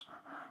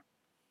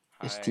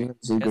Is Hi. Steven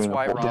Z It's doing a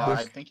White podcast? Rock.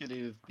 I think it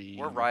is the.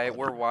 We're right.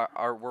 We're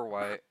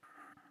white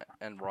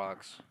and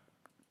rocks.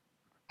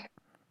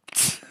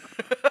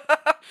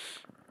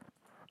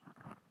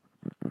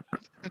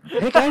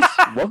 Hey guys,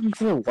 welcome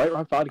to the White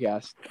Rock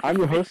Podcast. I'm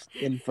your host,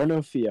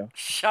 Inferno Theo.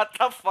 Shut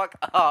the fuck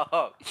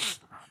up.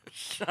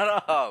 Shut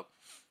up.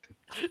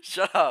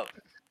 Shut up.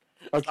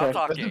 Okay.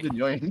 Stop This is talking.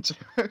 annoying.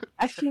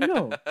 Actually,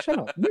 no. Shut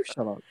up. You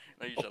shut up.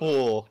 No, you shut up.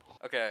 Oh,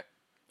 Okay.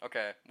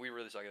 Okay. We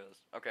really suck at this.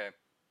 Okay.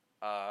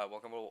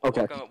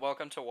 Okay.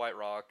 Welcome to White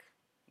Rock.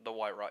 The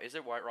White Rock. Is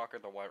it White Rock or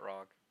the White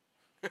Rock?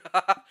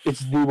 It's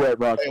the White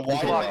Rock. Wait, why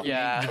Fuck is it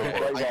yeah. named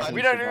White I Rock. had-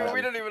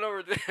 we don't even know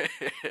what we're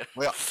doing.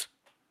 Wait,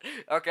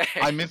 Okay.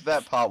 I missed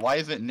that part. Why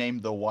is it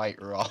named the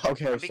White Rock?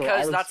 Okay, so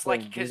Because I'll that's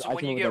like explain, because I when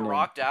can you look get at the name.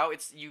 rocked out,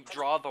 it's you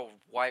draw the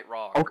white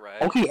rock,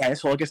 right? Okay,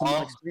 asshole. I guess I'm Oh.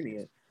 not explaining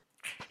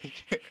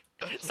it.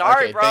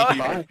 Sorry, Okay, bro. thank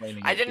you for I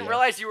explaining I it, didn't Theo.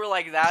 realize you were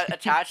like that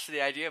attached to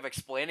the idea of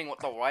explaining what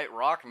the white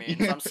rock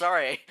means. I'm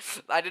sorry.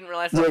 I didn't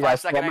realize the Yeah, 5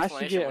 guys, second I'm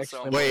actually explanation gonna was so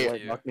explain what Wait. important White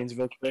to you. Rock means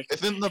real quick.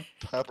 Isn't the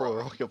Purple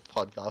Rock a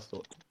podcast?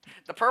 Or...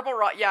 The purple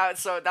rock, yeah.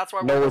 So that's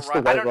why No, we're it's the I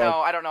white don't rock. know.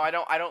 I don't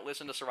know. I don't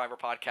listen to Survivor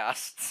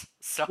podcasts.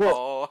 So,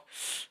 Well,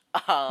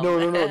 No.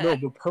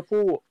 The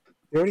purple.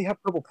 They already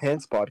have Purple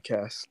Pants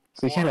podcast,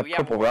 so you can't have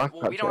Purple Rock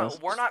we don't.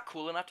 podcast. We're not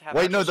cool enough to have.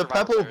 Wait, no, actual the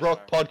Survivor Purple players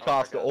Rock on our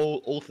podcast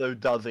podcast. also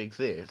does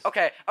exist.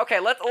 Okay,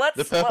 let's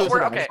The purple we're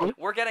rock okay. one?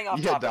 We're getting off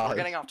Yeah, topic. We're guys.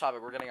 getting off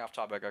topic. We're getting off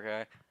topic.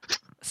 Okay.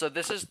 So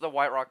this is the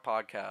White Rock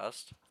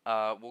podcast.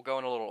 We'll go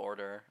in a little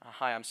order.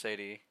 Hi, I'm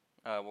Sadie.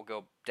 We'll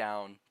go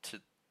down to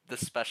the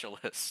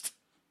specialist.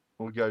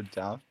 We'll go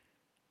down.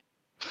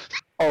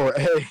 Oh,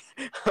 hey.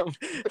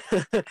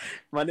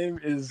 My name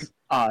is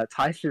Ty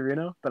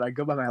Fiorino, but I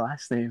go by my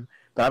last name.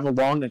 But I have a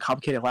long and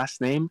complicated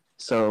last name,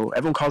 so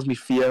everyone calls me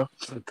Theo.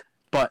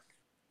 But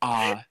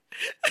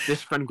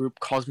this friend group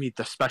calls me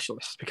the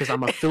specialist because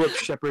I'm a Philip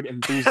Shepard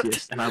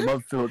enthusiast, and I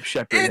love Philip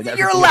Shepard. and Your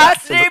everything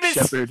last about Philip name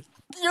is- Shepard.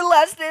 Your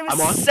last name I'm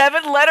on- is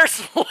 7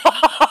 letters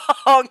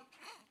long.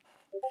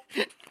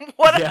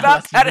 What Yeah, about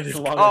that's that really is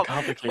long and well,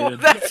 complicated.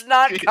 that's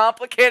not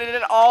complicated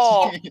at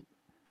all.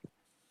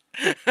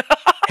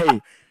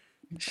 Hey,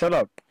 shut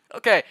up.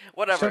 Okay,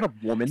 whatever. Shut up,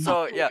 woman.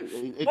 So yeah,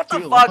 It's what the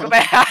too fuck, long.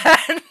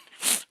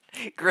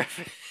 man?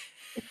 Griffin.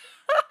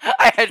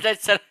 I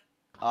just said.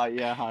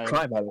 Yeah, hi.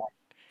 Cry about it.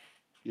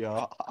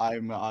 Yeah,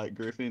 I'm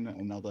Griffin,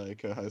 another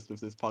co-host of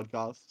this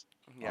podcast.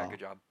 Yeah, good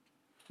job.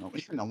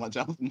 Not much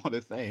else more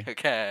to say.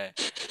 Okay,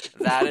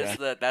 that is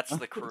Yeah. that's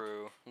the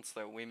crew.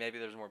 Maybe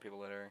there's more people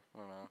later. I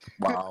don't know.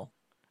 Wow.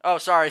 Oh,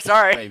 sorry.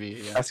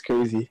 Maybe, yeah. That's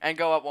crazy. And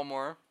go up one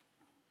more.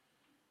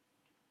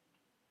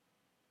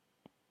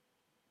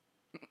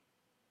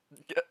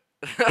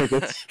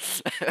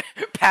 Crickets.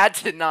 Pat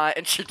did not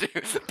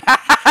introduce.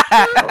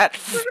 Pat.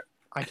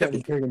 I can't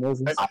be hearing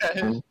noses.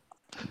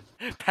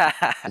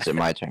 Pat. Is it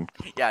my turn?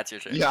 Yeah, it's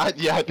your turn. Yeah, I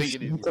think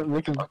it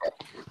is.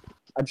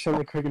 I'm showing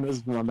the cricket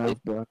noses in my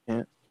mouth, bro. I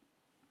can't.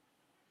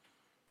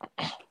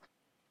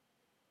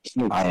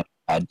 I am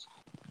bad.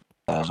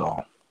 That is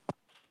all.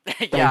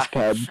 Yeah. Thanks,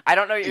 Pab. I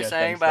don't know what you're Yeah,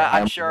 saying, thanks, but Pat.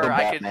 I'm I'm sure the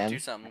I could Batman. do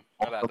something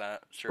about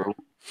that. Sure.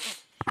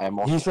 I am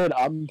He also, said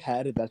I'm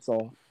padded, that's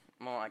all.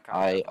 Well, I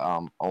I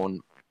can't. own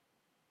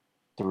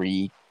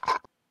 3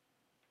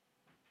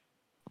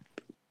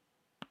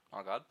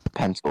 Oh God.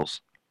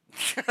 pencils.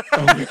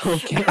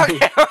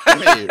 Okay.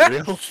 Wait,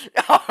 real?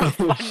 Oh,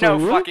 no For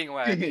real? fucking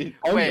way.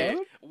 Oh, Wait,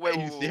 no? wait, Are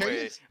you wait.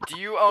 serious? Do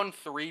you own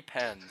 3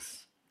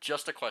 pens?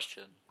 Just a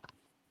question.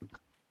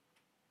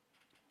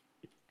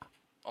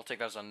 I'll take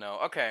that as a no.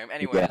 Okay.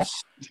 Anyways,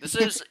 Yes. this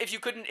is if you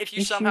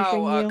You somehow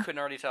choosing you? couldn't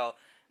already tell,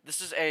 this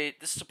is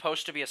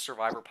supposed to be a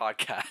Survivor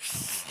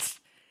podcast.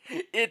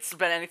 It's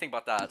been anything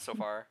but that so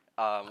far.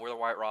 We're the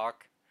White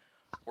Rock.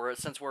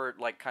 Since we're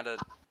like kind of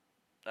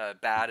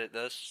bad at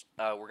this,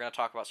 we're gonna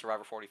talk about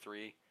Survivor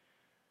 43,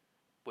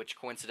 which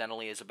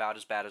coincidentally is about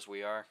as bad as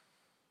we are.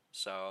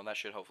 So that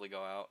should hopefully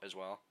go out as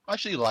well. I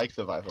actually like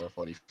Survivor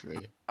 43.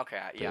 Okay,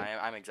 yeah,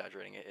 I'm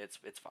exaggerating it.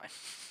 It's fine.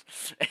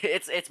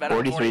 it's better.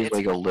 43 than is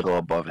 40. like a little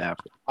above average.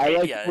 I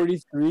like Yeah.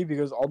 43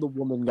 because all the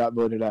women got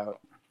voted out.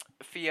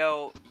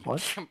 Theo,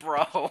 What?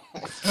 bro.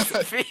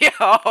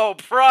 Theo,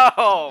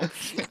 bro.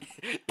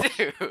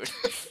 Dude.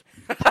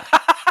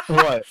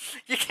 What?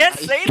 You can't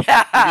say Maybe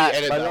that.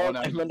 edit Am I that one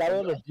not out. am I not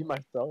allowed to be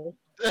myself?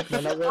 Am I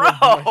not Bro! allowed to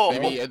be myself?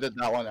 Maybe edit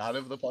that one out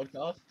of the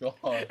podcast.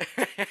 God.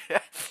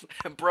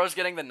 Bro's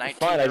getting the Fine, I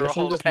guess I'm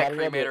 19-year-old just pet not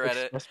allowed cremator to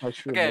edit. express my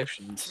true Okay,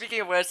 emotions.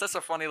 speaking of which, that's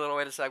a funny little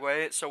way to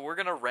segue. So we're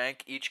gonna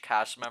rank each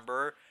cast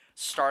member,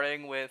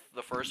 starting with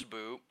the first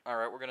boot. All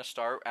right, we're gonna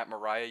start at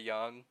Mariah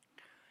Young.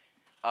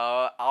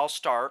 I'll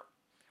start.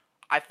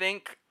 I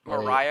think Wait.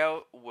 Mariah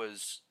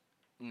was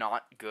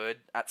not good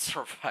at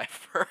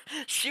Survivor.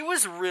 She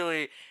was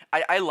really.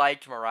 I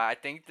liked Mariah. I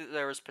think that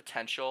there was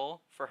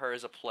potential for her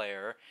as a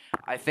player.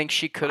 I think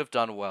she could have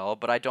done well,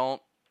 but I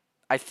don't.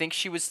 I think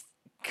she was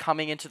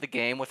coming into the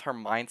game with her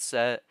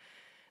mindset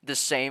the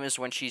same as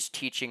when she's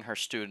teaching her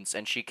students,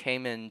 and she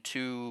came in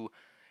too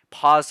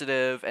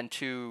positive and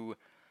too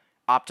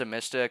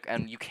optimistic,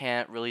 and you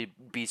can't really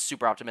be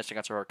super optimistic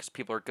on her because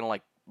people are gonna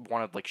like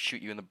want to like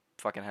shoot you in the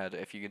fucking head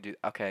if you could do.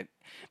 Okay,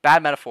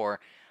 bad metaphor.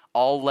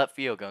 I'll let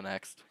Theo go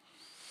next.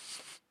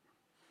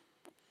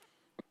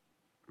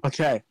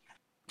 Okay.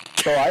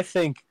 So I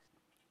think,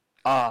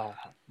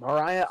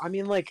 Mariah. I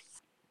mean, like,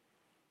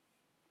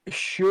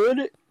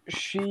 should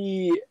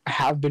she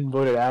have been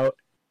voted out?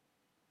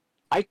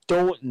 I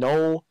don't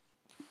know,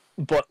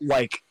 but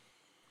like,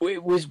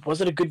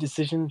 was it a good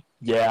decision?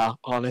 Yeah,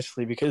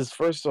 honestly, because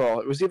first of all,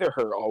 it was either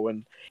her or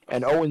Owen,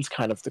 and Owen's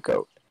kind of the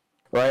GOAT,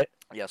 right?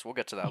 Yes, we'll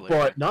get to that later.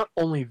 But not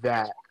only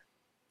that,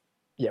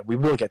 yeah, we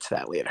will get to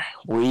that later.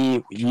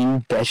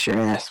 You bet your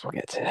ass we'll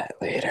get to that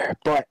later.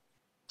 But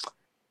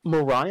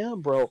Mariah,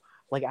 bro,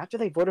 like after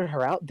they voted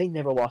her out, they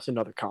never lost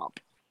another comp.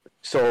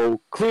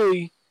 So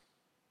clearly,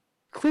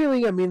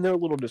 I mean, they're a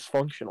little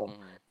dysfunctional.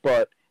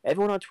 But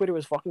everyone on Twitter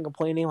was fucking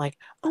complaining, like,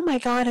 "Oh my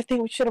god, I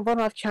think we should have run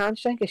off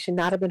challenge tank. It should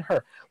not have been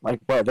her."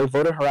 Like, bro, they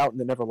voted her out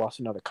and they never lost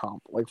another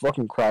comp. Like,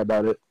 fucking cry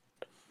about it.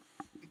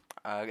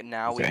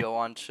 Now we Okay. go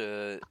on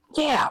to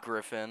Yeah.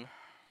 Griffin.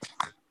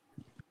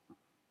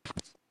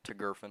 To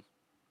Griffin.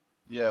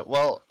 Yeah,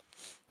 well,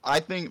 I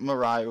think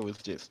Mariah was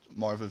just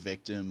more of a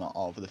victim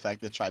of the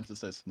fact that tribes are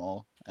so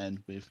small,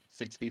 and with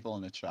 6 people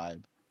in a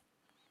tribe,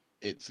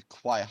 it's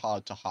quite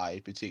hard to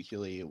hide,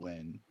 particularly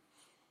when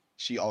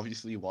she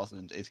obviously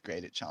wasn't as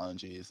great at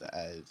challenges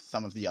as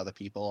some of the other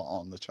people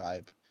on the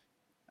tribe.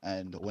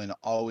 And when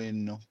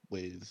Owen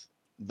was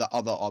the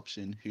other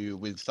option, who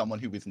was someone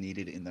who was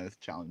needed in those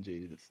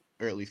challenges,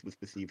 or at least was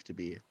perceived to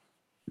be,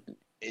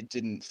 it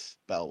didn't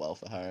spell well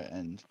for her,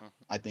 and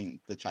I think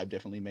the tribe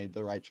definitely made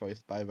the right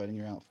choice by voting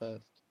her out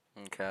first.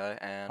 Okay,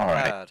 and All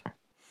right. Pad.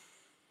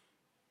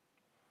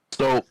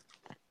 So,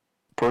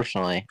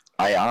 personally,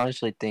 I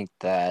honestly think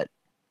that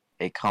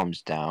it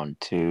comes down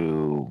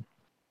to.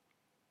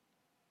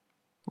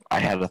 I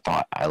had a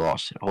thought. I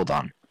lost it. Hold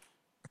on.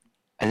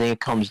 I think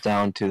it comes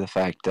down to the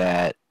fact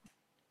that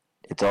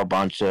it's a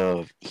bunch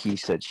of he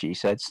said, she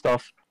said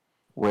stuff.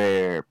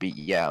 Where,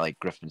 yeah, like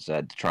Griffin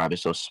said, the tribe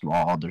is so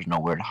small, there's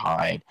nowhere to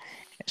hide.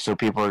 So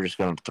people are just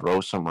going to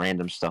throw some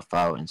random stuff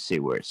out and see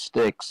where it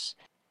sticks.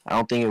 I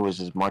don't think it was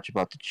as much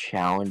about the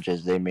challenge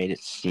as they made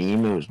it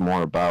seem. It was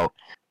more about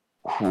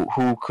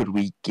who could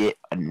we get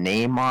a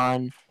name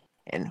on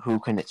and who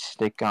can it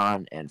stick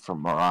on. And for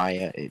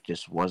Mariah, it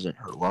just wasn't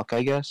her luck,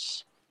 I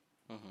guess.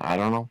 I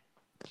don't know.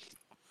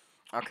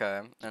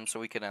 Okay, and so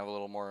we can have a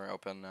little more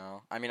open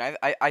now. I mean,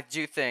 I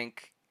do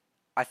think,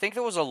 I think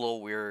that was a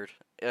little weird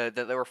that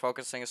they were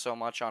focusing so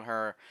much on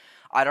her.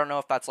 I don't know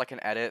if that's like an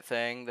edit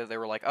thing that they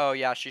were like, oh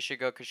yeah, she should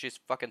go because she's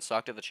fucking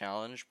sucked at the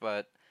challenge,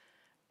 but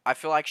I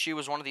feel like she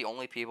was one of the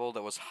only people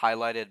that was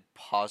highlighted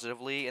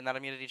positively in that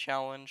immunity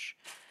challenge.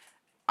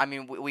 I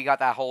mean, we got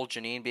that whole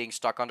Janine being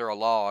stuck under a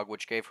log,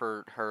 which gave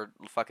her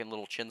fucking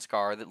little chin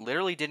scar that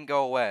literally didn't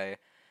go away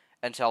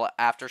until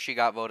after she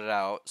got voted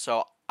out.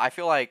 So I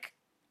feel like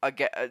I'll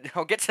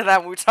get to that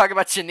when we talk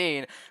about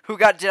Janine, who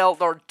got dealt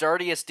the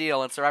dirtiest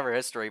deal in Survivor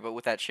history, but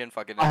with that shin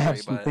fucking injury. I have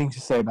some things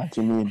to say about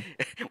Janine.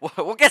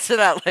 We'll get to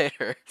that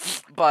later.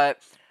 But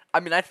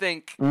I mean, I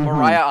think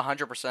Mariah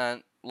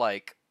 100%.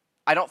 Like,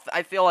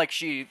 I feel like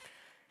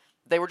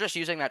they were just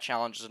using that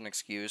challenge as an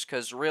excuse,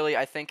 because really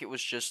I think it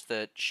was just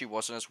that she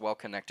wasn't as well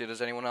connected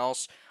as anyone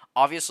else.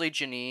 Obviously,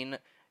 Janine,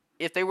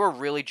 if they were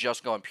really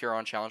just going pure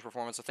on challenge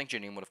performance, I think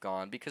Janine would have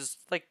gone, because,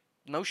 like,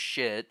 no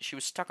shit, she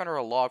was stuck under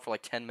a log for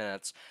like 10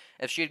 minutes.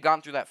 If she had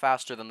gone through that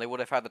faster, then they would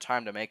have had the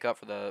time to make up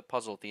for the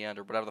puzzle at the end,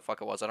 or whatever the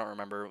fuck it was. I don't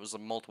remember. It was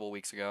multiple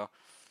weeks ago.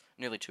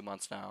 Nearly 2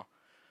 months now.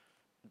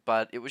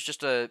 But it was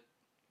just a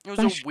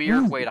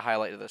weird way to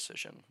highlight the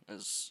decision. It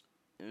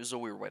was a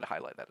weird way to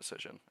highlight that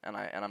decision, and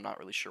I'm not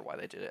really sure why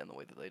they did it in the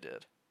way that they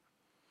did.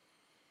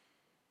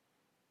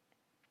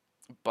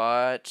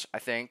 But I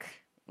think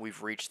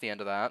we've reached the end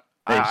of that.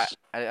 I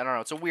don't know.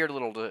 It's a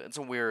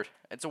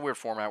weird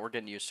format. We're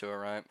getting used to it,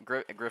 right?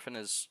 Griffin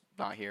is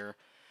not here.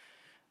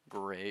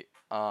 Great.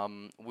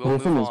 We'll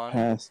Griffin move is on.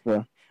 past,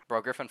 bro.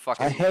 Bro, Griffin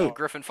fucking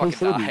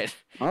Sadie, died.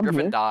 I'm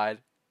Griffin here. died.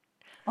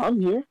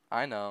 I'm here.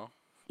 I know.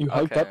 You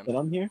hyped up that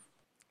I'm here?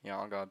 Yeah,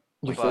 oh god.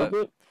 You feel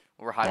good?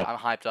 We're hyped. I'm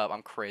hyped up.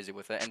 I'm crazy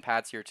with it. And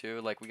Pat's here too.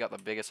 Like, we got the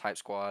biggest hype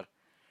squad.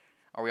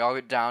 Are we all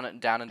down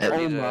and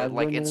dirty to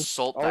like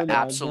insult the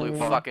absolute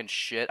fucking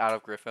shit out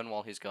of Griffin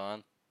while he's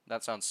gone?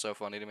 That sounds so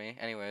funny to me.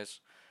 Anyways,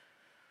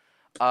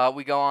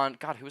 we go on.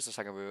 God, who was the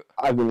second boot?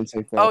 I wouldn't say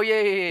that. Oh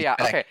yeah.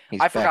 Okay,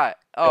 I forgot.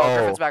 Oh,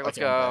 Griffin's back. Let's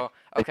go.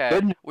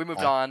 Okay, we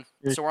moved on.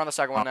 So we're on the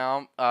second one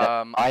now.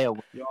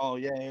 Yo,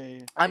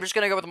 yay! I'm just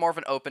gonna go with more of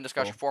an open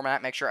discussion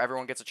format. Make sure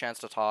everyone gets a chance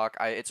to talk.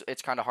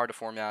 It's kind of hard to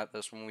format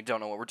this when we don't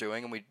know what we're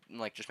doing and we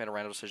like just made a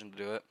random decision to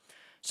do it.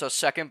 So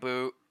second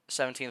boot,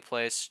 17th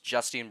place,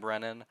 Justine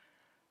Brennan.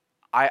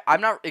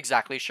 I'm not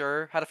exactly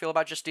sure how to feel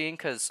about Justine,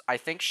 because I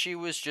think she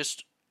was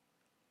just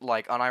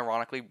like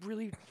unironically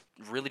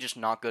really just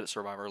not good at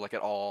Survivor, like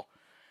at all.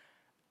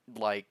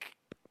 Like,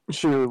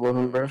 she really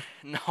wasn't, bro.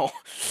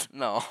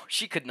 No,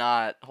 she could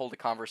not hold a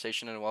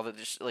conversation in a well. That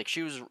just like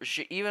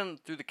she even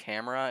through the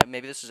camera.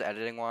 Maybe this is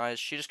editing wise.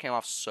 She just came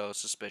off so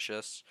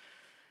suspicious.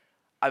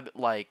 I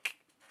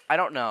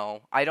don't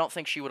know. I don't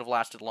think she would have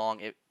lasted long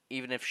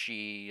even if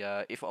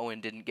if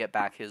Owen didn't get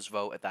back his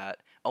vote at that,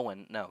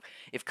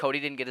 if Cody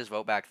didn't get his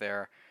vote back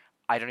there,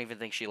 I don't even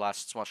think she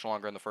lasts much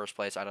longer in the first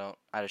place. I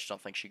just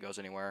don't think she goes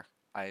anywhere.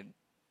 I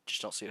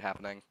just don't see it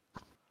happening.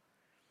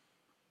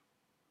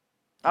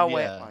 Oh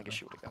wait, Yeah. well, I guess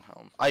she would have gone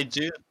home. I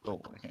do.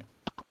 Oh, okay.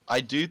 I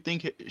do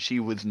think she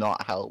was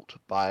not helped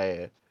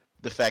by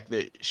the fact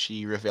that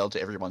she revealed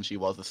to everyone she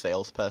was a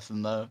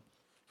salesperson, though.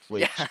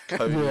 Which Yeah.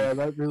 Cody Yeah,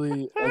 that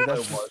really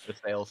was a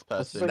that's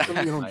salesperson. like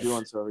something you don't Like, do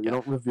on server. You Yeah.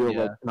 don't reveal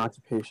Yeah. like an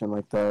occupation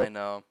like I that.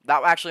 know.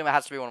 That actually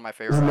has to be one of my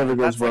favorite. It never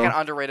goes That's like an well.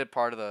 underrated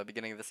part of the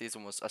beginning of the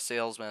season was a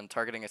salesman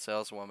targeting a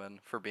saleswoman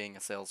for being a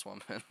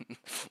saleswoman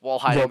while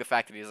hiding Yep. the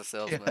fact that he's a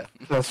salesman.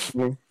 That's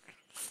me.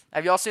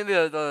 Have y'all seen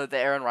the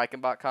Aaron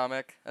Reichenbach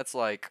comic? It's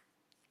like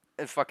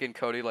fucking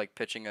Cody like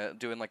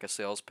doing like a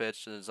sales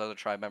pitch to his other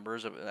tribe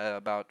members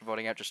about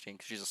voting out Justine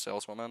because she's a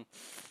saleswoman.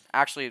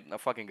 Actually, a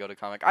fucking go-to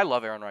comic. I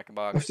love Aaron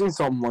Reichenbach. I've seen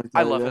something like that.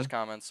 I love yeah. his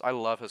comments. I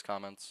love his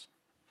comments.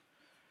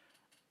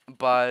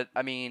 But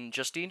I mean,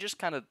 Justine just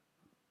kind of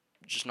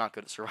just not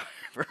good at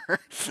Survivor.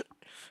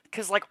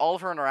 Because like all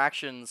of her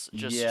interactions she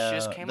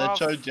just came the off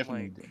show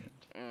definitely like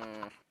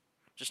didn't.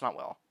 just not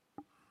well.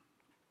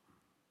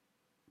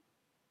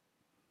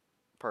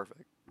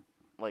 Perfect.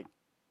 Like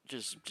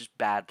just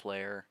bad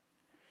player.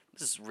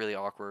 This is really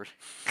awkward.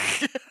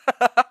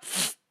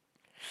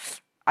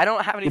 I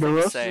don't have anything to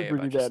Ross is say a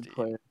pretty about bad Justine.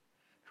 player.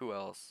 Who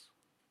else?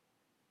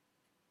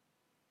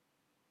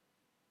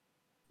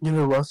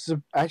 Ross is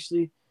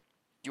actually.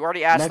 You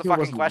already asked the Neka fucking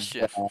wasn't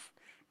question. bad.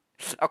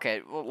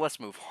 Okay, well, let's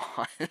move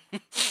on.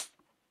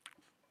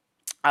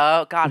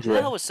 Oh God, who the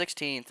Yeah. hell was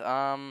 16th?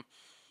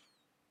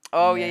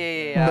 Oh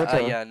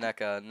yeah.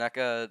 Neka.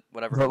 Neka,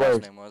 whatever her But, last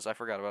like, name was. I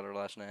forgot about her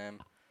last name.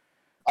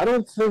 I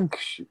don't think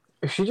she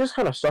just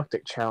kind of sucked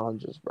at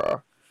challenges,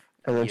 bro.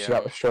 And then she got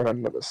Yeah. the short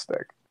end of the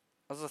stick.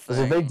 That's the Because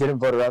if they thing. didn't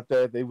vote her out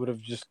there, they would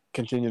have just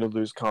continued to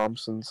lose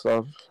comps and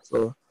stuff.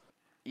 So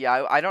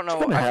Yeah, I don't know.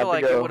 kinda I had feel to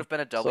like it go. would have been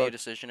a W Sucked.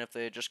 decision if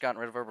they had just gotten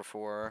rid of her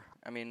before.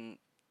 I mean,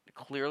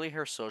 clearly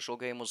her social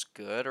game was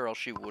good, or else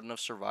she wouldn't have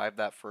survived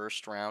that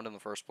first round in the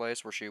first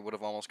place, where she would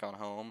have almost gone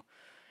home.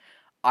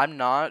 I'm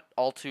not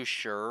all too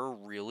sure,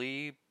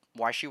 really,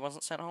 why she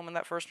wasn't sent home in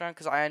that first round,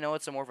 because I know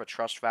it's more of a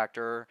trust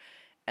factor,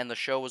 and the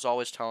show was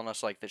always telling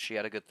us like that she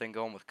had a good thing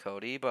going with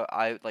Cody, but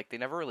they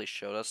never really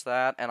showed us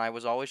that, and I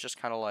was always just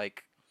kind of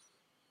like,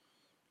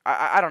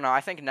 I don't know.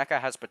 I think NECA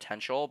has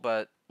potential,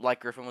 but like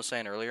Griffin was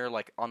saying earlier,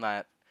 like on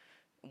that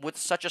with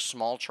such a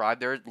small tribe,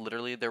 there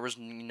was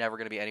never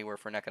going to be anywhere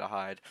for NECA to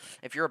hide.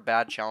 If you're a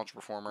bad challenge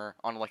performer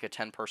on like a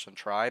 10-person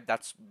tribe,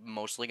 that's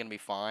mostly going to be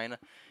fine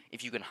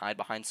if you can hide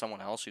behind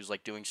someone else who's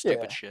like doing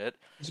stupid Yeah. shit.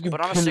 You can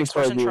But on a pin the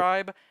 6-person target.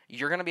 tribe,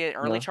 you're going to be an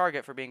early Yeah.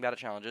 target for being bad at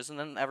challenges, and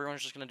then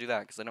everyone's just going to do that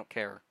because they don't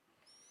care.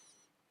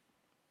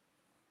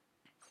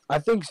 I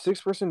think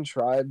 6-person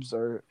tribes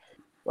are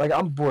like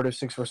I'm bored of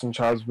 6-person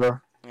tribes, bro.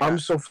 Yeah. I'm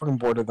so fucking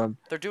bored of them.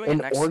 They're doing In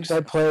it next orgs season.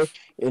 I play,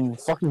 in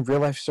fucking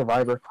real life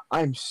Survivor,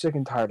 I'm sick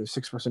and tired of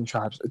 6-person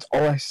tribes. It's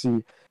all I see.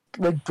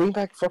 Like bring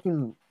back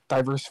fucking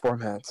diverse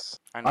formats.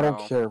 I I don't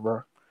know. care,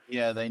 bro.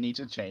 Yeah, they need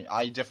to change.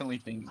 I definitely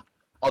think,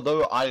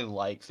 although I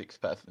like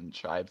 6-person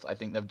tribes, I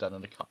think they've done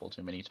it a couple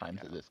too many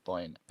times at this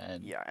point.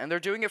 And Yeah, and they're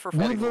doing it for We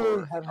 44.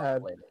 literally have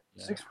had played it,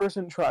 yeah.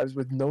 6-person tribes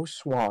with no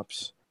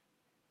swaps,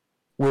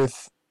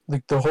 with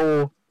like the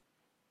whole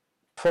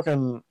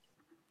fucking.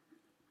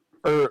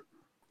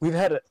 We've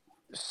had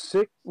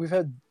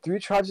 3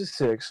 tribes of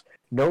 6,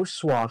 no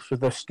swaps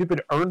with a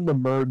stupid earn the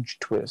merge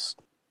twist.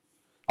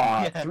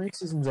 Yeah. 3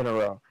 seasons in a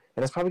row,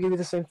 and it's probably gonna be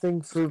the same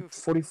thing for Goof.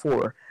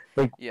 44.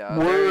 Like Yeah,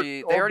 we're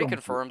they all already done for it.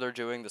 confirmed they're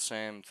doing the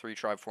same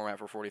 3-tribe format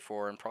for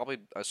 44, and probably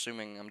I'm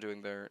assuming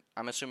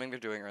they're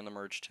doing Earn the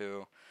Merge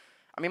too.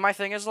 I mean, my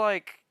thing is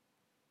like,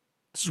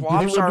 Do you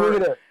think swaps they're doing are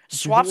it at- do you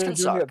swaps think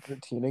can they're doing it suck.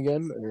 at 13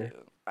 again,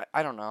 or?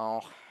 I don't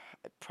know.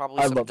 Probably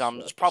I some love dumb,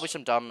 swaps. probably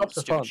some dumb, Swaps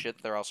are stupid fun. shit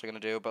that they're also gonna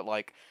do. But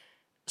like,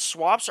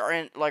 swaps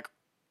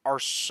are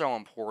so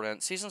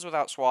important. Seasons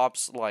without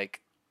swaps, like,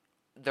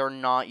 they're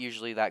not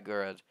usually that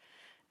good.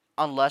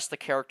 Unless the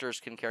characters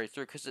can carry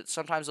through, because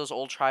sometimes those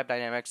old tribe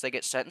dynamics, they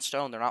get set in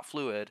stone, they're not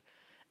fluid,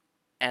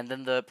 and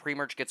then the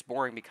pre-merge gets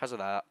boring because of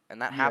that,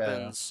 and that Yeah.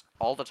 happens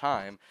all the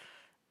time.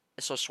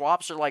 So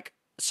swaps are like,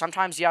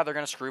 sometimes, yeah, they're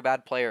gonna screw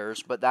bad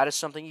players, but that is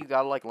something you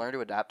gotta like learn to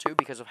adapt to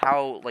because of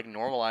how like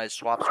normalized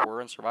swaps were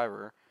in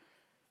Survivor,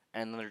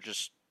 and they're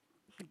just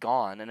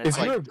gone, and it's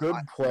If you're like, a good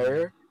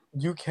player,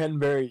 you can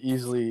very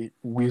easily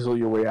weasel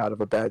your way out of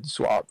a bad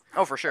swap.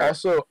 oh, for sure.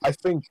 Also, I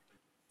think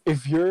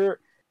if you're,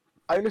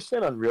 I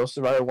understand on Real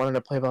Survivor wanting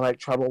to play by like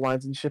tribal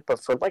lines and shit,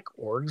 but for like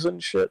orgs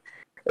and shit,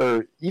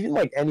 or even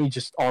like any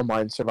just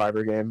online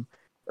Survivor game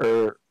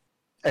or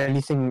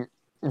anything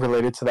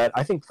related to that,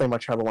 I think playing by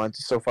tribal lines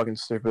is so fucking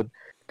stupid.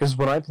 Because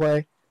when I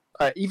play,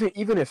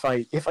 even if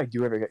I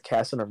do ever get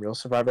cast in a Real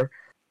Survivor,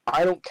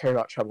 I don't care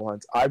about tribal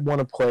lines. I want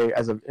to play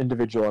as an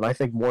individual, and I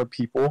think more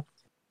people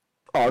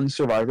on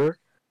Survivor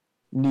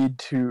need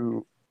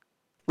to.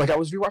 Like I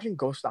was rewatching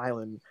Ghost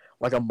Island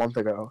like a month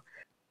ago,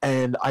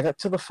 and I got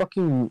to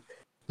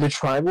the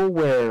tribal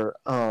where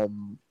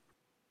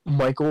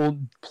Michael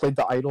played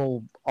the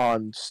idol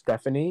on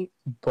Stephanie,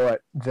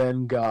 but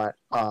then got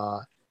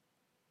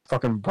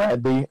fucking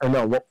Bradley. Or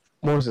no, what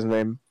was his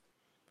name?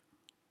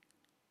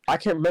 I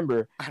can't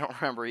remember I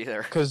don't remember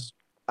either. because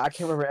I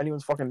can't remember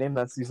anyone's fucking name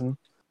that season.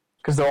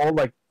 Because they're all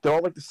like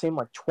the same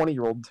like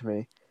 20-year-old to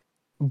me.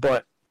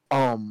 But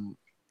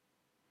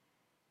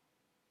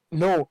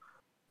no,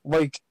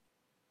 like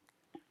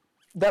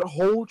that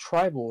whole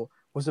tribal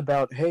was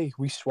about, hey,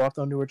 we swapped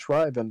onto a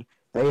tribe and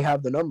they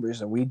have the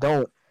numbers and we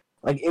don't.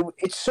 Like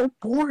it's so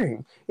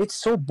boring. It's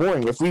so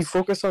boring. If we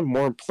focus on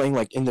more playing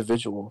like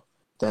individual,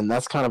 then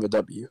that's kind of a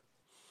W.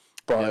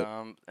 But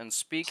And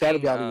sad to be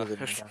speaking, out of it,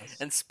 guys.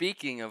 and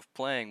speaking of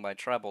playing by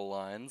tribal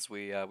lines,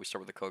 we start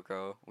with the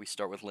Coco. We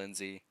start with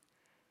Lindsay.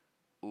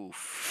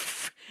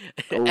 Oof.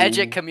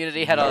 Edgic Oh,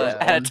 community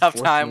yeah, had a tough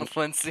time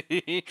unfortunate.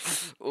 with Lindsay.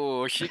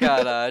 Oh, she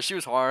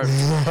was hard.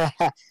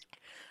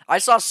 I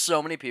saw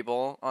so many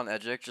people on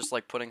Edgic just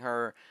like putting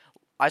her.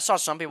 I saw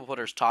some people put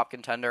her as top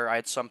contender. I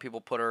had some people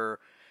put her.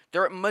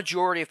 There are a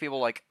majority of people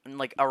like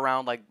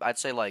around like I'd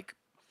say like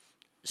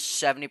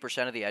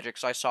 70% of the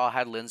Edgics I saw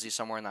had Lindsay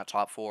somewhere in that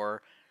top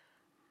 4,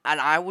 and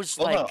I was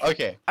Well, like, no,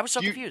 okay. I was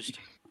so confused.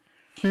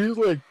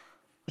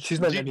 She's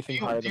not Do, anything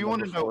do, higher do than you want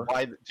number to know 4.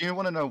 why? Do you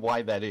want to know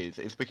why that is?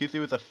 It's because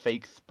there was a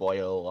fake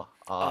spoil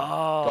going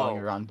Oh,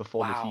 around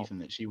before the wow. season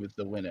that she was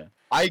the winner.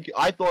 I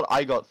thought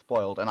I got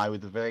spoiled, and I was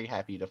very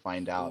happy to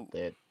find out Ooh.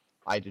 that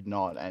I did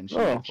not, and she Oh.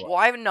 was like, Well,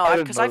 I haven't know I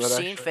didn't because know I've that,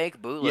 seen actually.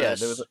 fake boot Yeah, lists,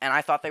 there was a- and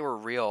I thought they were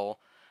real.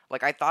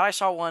 Like I thought I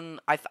saw one.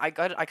 I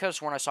could have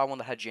sworn I saw one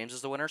that had James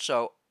as the winner.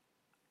 So,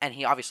 and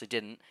he obviously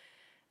didn't.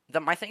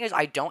 My thing is,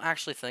 I don't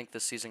actually think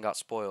this season got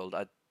spoiled.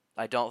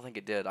 I don't think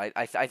it did.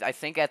 I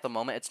think at the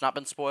moment it's not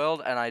been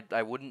spoiled, and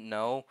I wouldn't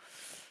know.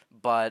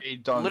 But "Hey,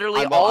 don't."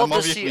 literally I'm, all I'm of the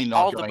obviously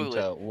all not of the going boot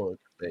to look,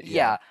 but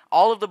yeah,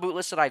 all of the boot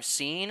lists that I've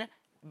seen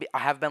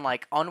have been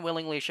like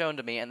unwillingly shown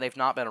to me, and they've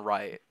not been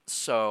right.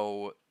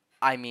 So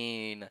I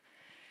mean,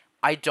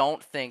 I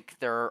don't think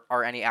there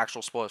are any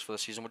actual spoilers for the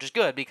season, which is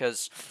good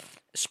because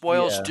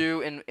spoils Yeah.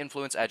 do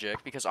influence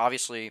Edgic because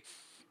obviously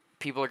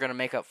people are going to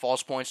make up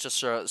false points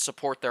to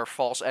support their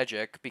false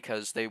Edgic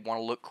because they want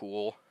to look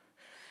cool.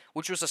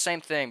 Which was the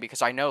same thing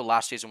because I know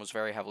last season was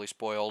very heavily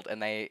spoiled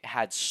and they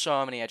had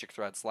so many Edgic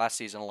threads last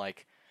season,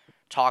 like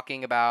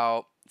talking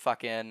about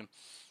fucking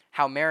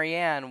how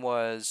Marianne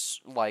was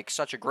like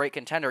such a great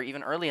contender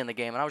even early in the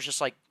game, and I was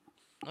just like,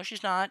 no,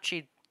 she's not.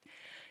 She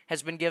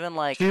has been given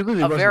like She really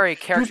a wasn't. very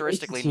She was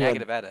characteristically ATTN.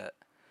 negative edit.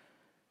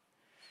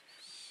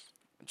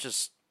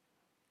 Just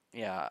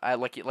yeah, I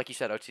like you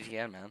said,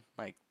 OTTN, man.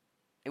 Like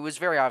it was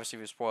very obviously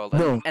he was spoiled.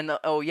 No. And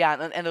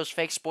and those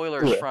fake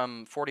spoilers Yeah.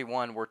 from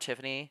 41 where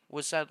Tiffany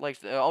was said like,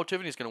 oh,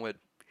 Tiffany's gonna win,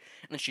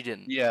 and then she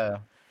didn't. Yeah.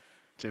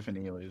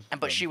 Tiffany was.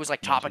 But she was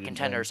like no, top she of didn't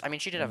contenders. win. I mean,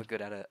 she did have a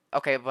good edit.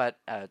 Okay, but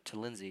to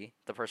Lindsay,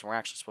 the person we're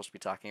actually supposed to be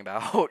talking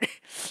about,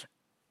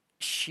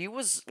 she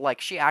was like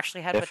she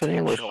actually had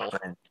Tiffany was potential.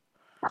 fine.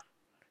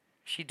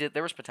 She did.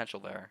 There was potential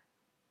there.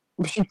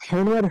 She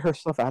paranoid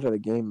herself out of the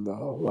game,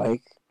 though.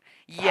 Like,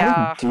 Yeah,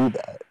 how do you do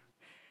that?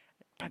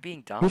 by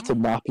being You have to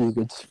dumb. not be a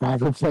good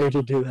survivor player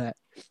to do that.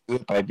 Do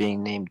it by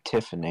being named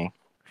Tiffany.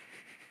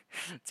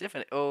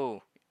 Tiffany.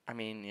 Oh, I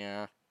mean,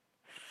 yeah.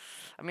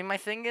 I mean, my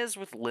thing is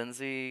with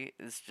Lindsay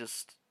is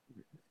just,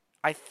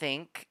 I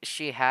think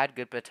she had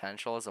good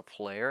potential as a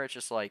player. It's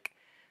just like,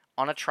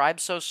 on a tribe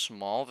so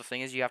small, the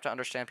thing is you have to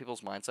understand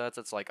people's mindsets.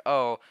 It's like,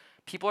 oh,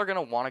 people are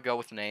gonna want to go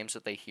with names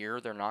that they hear.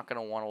 They're not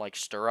gonna want to like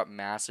stir up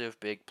massive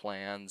big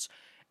plans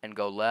and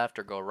go left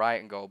or go right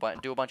and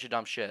do a bunch of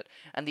dumb shit.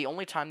 And the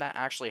only time that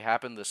actually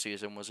happened this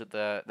season was at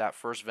that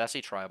first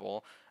Vessi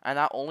tribal, and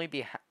that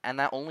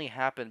only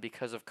happened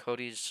because of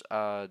Cody's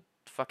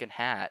fucking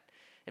hat,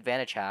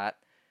 advantage hat,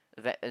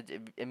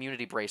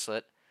 immunity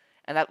bracelet,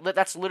 and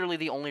that's literally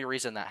the only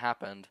reason that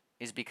happened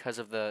is because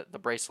of the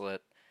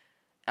bracelet.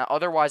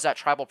 Otherwise, that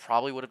tribal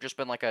probably would have just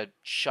been like a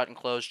shut and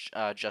closed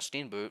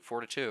Justine boot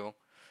 4-2.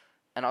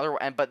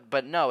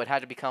 But no, it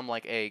had to become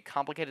like a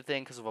complicated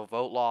thing because of a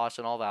vote loss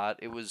and all that.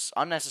 It was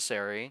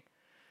unnecessary.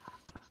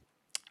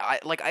 I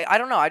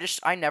don't know.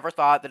 I never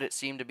thought that it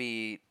seemed to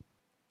be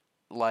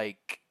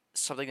like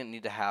something that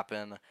needed to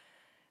happen.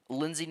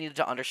 Lindsay needed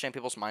to understand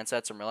people's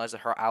mindsets and realize that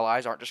her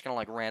allies aren't just gonna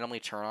like randomly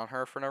turn on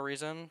her for no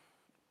reason.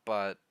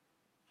 But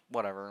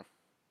whatever.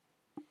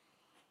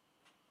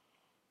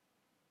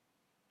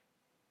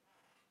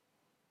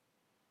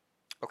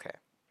 Okay.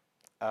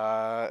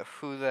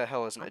 Who the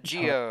hell is it?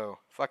 Geo.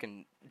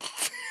 Fucking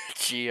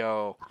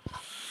Geo.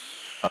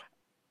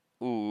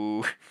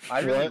 Ooh. I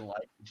really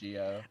liked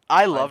Geo.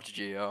 I loved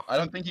Geo. I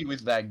don't think he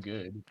was that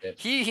good. But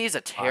He's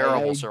a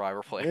terrible I-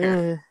 Survivor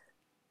player.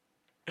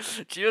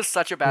 Geo's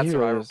such a bad He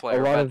Survivor is.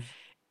 player, A lot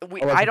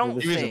but of I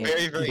don't He was think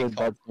very, very good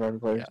bad Survivor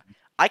players. Yeah.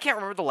 I can't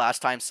remember the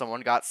last time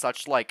someone got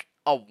such like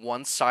a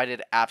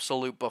one-sided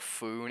absolute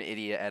buffoon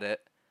idiot edit.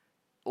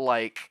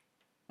 Like,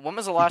 when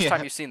was the last time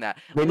Yeah. you've seen that?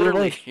 Maybe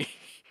Literally.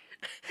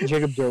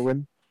 Jacob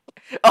Derwin.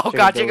 Oh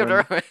God, Jacob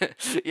Jacob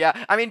Derwin.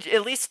 Yeah, I mean,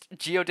 at least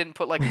Geo didn't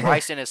put like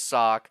rice in his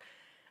sock,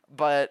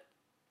 but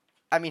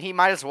I mean, he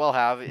might as well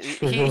have.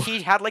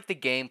 He had like the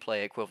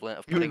gameplay equivalent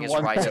of He was putting his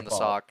one rice in step the up.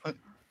 sock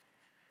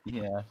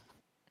Yeah.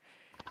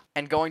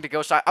 and going to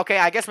go side. Okay,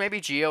 I guess maybe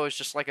Gio is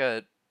just like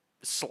a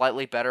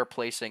slightly better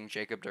placing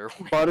Jacob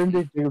Derwin. Modern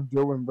day Jacob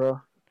Derwin,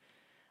 bro.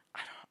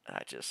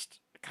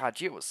 God,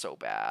 Gio was so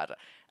bad.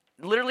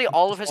 Literally,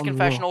 all of his Unreal.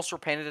 confessionals were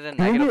painted in a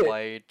Can we negative get-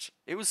 light.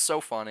 It was so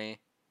funny.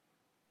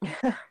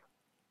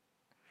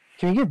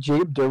 Can you get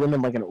Jacob Derwin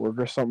in like an org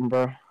or something,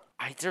 bro?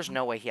 There's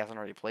no way he hasn't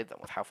already played them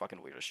with how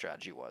fucking weird his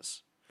strategy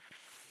was.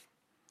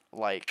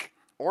 Like,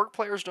 org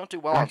players don't do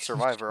well on Access to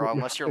Survivor your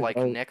unless you're like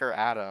right. Nick or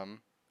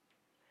Adam.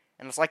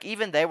 And it's like,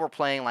 even they were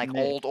playing like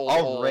Nick. old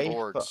Rafe-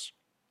 orgs.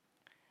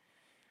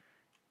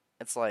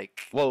 It's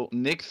like... Well,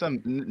 Nick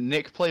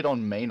played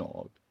on main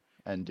org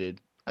and did.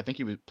 I think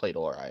played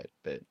alright,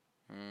 but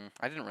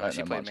I didn't I realize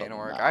he don't know played much main other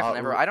org.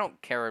 than that. I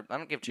don't care. I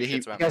don't give two Yeah,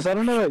 shits about Guys, main I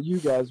don't know org. about you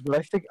guys, but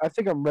I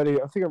think I'm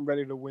ready. I think I'm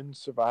ready to win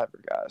Survivor,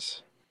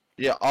 guys.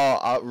 yeah.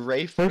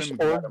 Rafe First from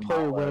org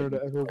player Guatemala. winner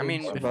to ever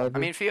win Survivor. I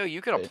mean, Theo,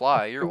 you could Wait.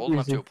 apply. You're old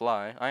enough to Easy.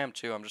 apply. I am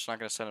too. I'm just not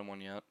gonna send him one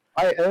yet.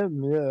 I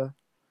am, yeah.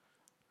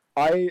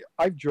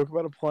 I joke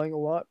about applying a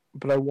lot,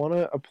 but I want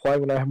to apply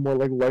when I have more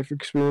like life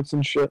experience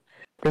and shit.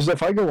 Because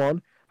if I go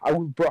on, I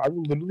would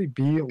literally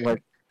be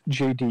like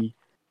JD.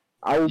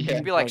 I would Yeah.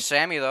 You'd be like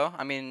Sammy though.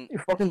 I mean, you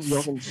fucking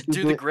young do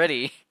stupid. the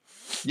gritty.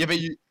 Yeah, but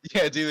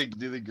do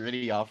the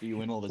gritty after you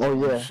win all the Oh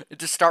challenges. yeah.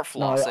 Just start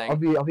No, flossing. I'll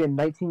be a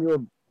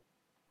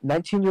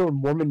 19-year-old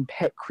Mormon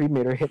pet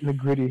cremator hitting the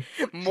gritty.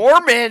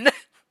 Mormon.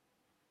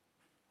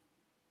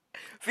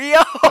 Theo.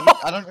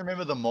 I don't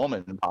remember the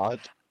Mormon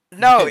part.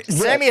 No, Yeah,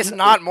 Sammy is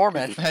not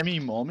Mormon. Sammy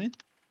Mormon?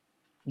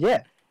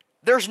 Yeah.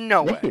 There's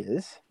no Yeah, way. he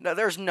is. No,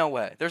 there's no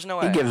way. There's no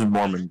He way. gives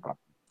Mormon.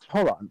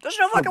 Hold on. There's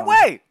no Hold fucking on.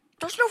 way.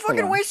 There's no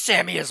fucking on. way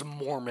Sammy is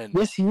Mormon.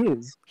 Yes, he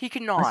is. He I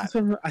cannot. saw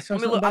Let me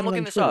something look. about I'm it looking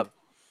on this Twitter. up.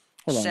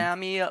 Hold on.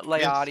 Sammy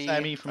Leotti.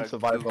 Sammy from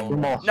Survivor. Google.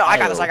 Remote. No, I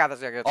got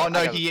this. Oh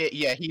no,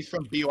 he's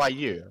from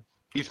BYU.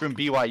 He's from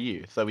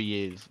BYU, so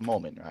he is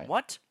Mormon, right?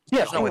 What? Yeah,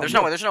 There's no way. There's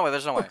no way. There's no way.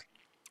 There's no way.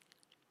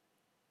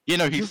 You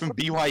know, he's from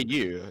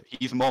BYU.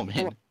 He's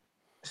Mormon.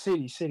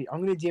 Sadie,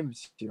 I'm gonna DM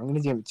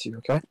it to you.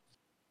 Okay.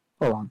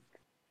 Hold on.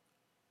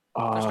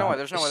 There's no way.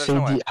 There's no way. There's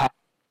no way. Sadie,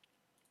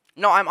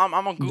 No, I'm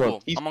on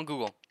Google. he's- I'm on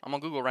Google. I'm on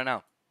Google right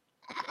now.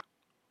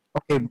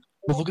 Okay,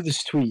 well, look at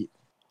this tweet.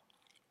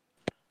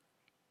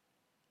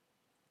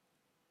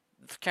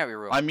 This can't be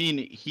real. I mean,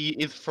 he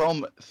is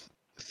from.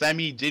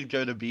 Sammy did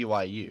go to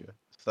BYU,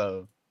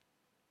 so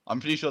I'm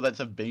pretty sure that's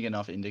a big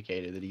enough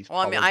indicator that he's. Well,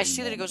 I mean, I probably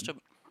see that he goes to.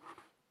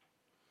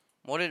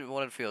 Mormon.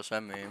 What did Theo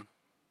send me?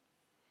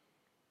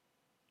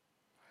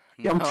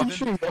 Yeah, I'm No. pretty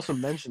sure he also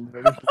mentioned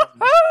that.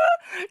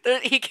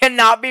 He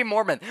cannot be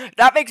Mormon.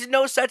 That makes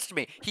no sense to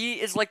me. He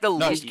is like the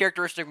No, least he-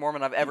 characteristic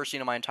Mormon I've ever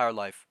seen in my entire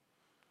life.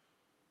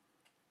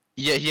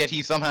 Yeah, yet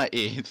he somehow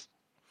is.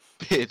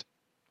 But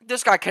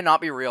This guy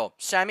cannot be real.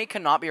 Sammy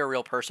cannot be a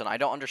real person. I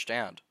don't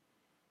understand.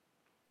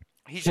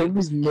 He's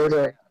Sammy's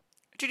murder.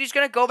 dude. He's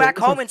gonna go So back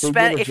it's a home and spend.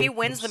 figure If he of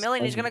wins the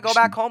million, he's gonna go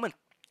expression. back home and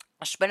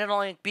spend it on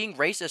like being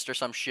racist or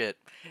some shit.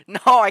 No,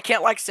 I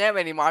can't like Sammy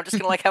anymore. I'm just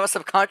gonna like have a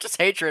subconscious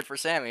hatred for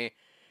Sammy.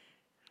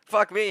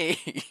 Fuck me.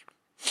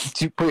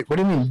 Dude, wait, what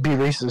do you mean, be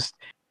racist?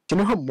 Do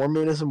you know how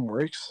Mormonism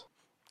works?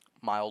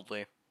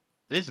 Mildly.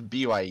 this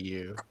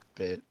BYU.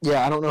 But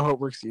Yeah, I don't know how it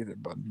works either,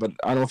 but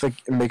I don't think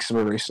it makes him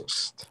a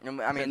racist. I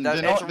mean, they're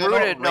that, not- it's they're not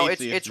rooted. No,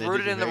 it's racist, they're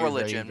rooted just in the very,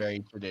 religion. Very,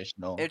 very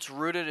traditional. It's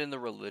rooted in the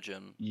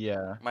religion.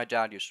 Yeah. My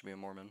dad used to be a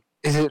Mormon.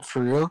 Is it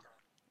for real?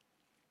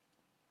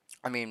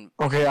 I mean,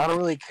 Okay, I don't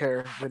really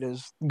care if it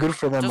is. Good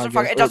for them, I guess.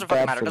 it or doesn't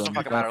fucking bad matter. for It doesn't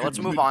them. fucking matter. Let's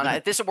move on.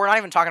 We're not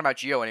even talking about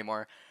Gio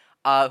anymore.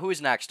 Who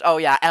is next? Oh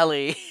yeah,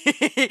 Ellie.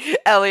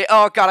 Ellie.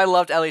 Oh god, I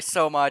loved Ellie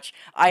so much.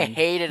 I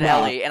hated Nah,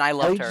 Ellie, and I Ellie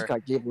loved just her.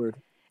 got Gaylord.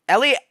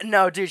 Ellie,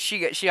 no, dude, she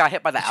got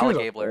hit by the She was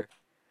alligator. okay.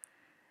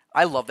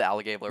 I love the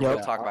alligator. Yeah. We'll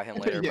talk about him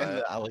later, yeah, but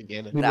the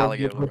alligator. We the love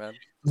alligator, Gaylord. man.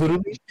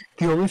 Literally,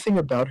 the only thing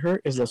about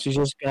her is that she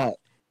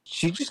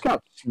just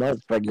got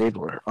smoked by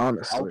Gaylord, I'll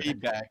honestly. be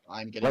back.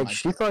 I'm getting Like, my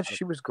she thought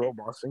she was girl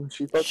bossing.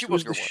 She thought She she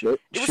was was the girl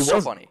shit. It was She so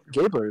wasn't. funny.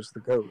 Gaylord is the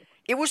goat.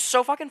 It was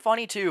so fucking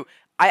funny too.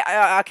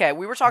 Okay,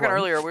 we were talking What?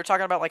 earlier. We were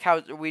talking about like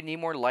how we need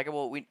more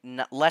likable,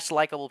 less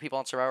likable people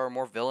on Survivor,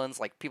 more villains,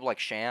 like people like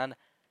Shan.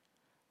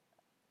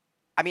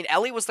 I mean,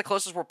 Ellie was the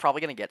closest we're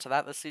probably gonna get to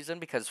that this season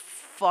because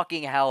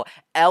fucking hell,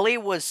 Ellie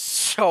was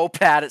so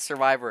bad at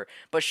Survivor,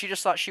 but she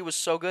just thought she was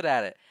so good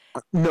at it.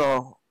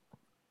 No.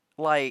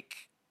 Like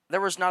there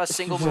was not a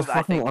single She's move that I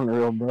fucking think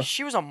unreal, bro.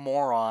 she was a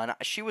moron.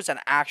 She was an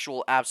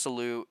actual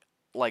absolute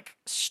like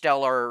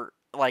stellar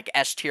like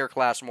S tier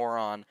class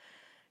moron.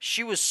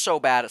 She was so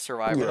bad at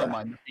Survivor. Never Yeah.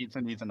 mind. The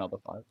pizza needs another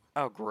 5.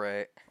 Oh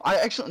great. I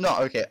actually no.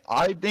 Okay,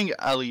 I think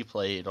Ali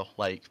played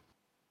like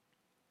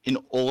an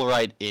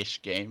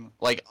alright-ish game.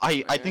 Like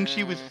I think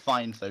she was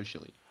fine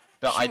socially,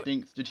 but I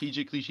think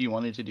strategically she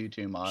wanted to do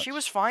too much. She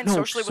was fine No,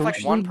 socially with like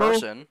socially, one bro.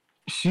 person.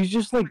 She's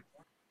just like,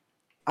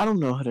 I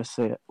don't know how to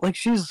say it. Like,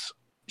 she's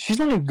She's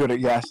not even good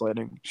at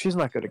gaslighting. She's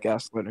not good at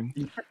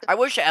gaslighting. I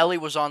wish Ellie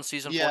was on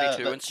season Yeah,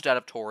 42 instead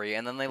of Tori,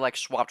 and then they like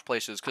swapped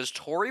places because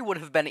Tori would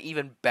have been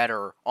even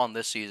better on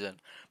this season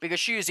because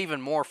she is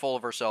even more full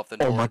of herself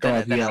than Oh my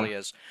God, than yeah. Ellie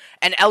is.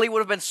 And Ellie would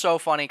have been so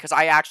funny because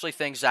I actually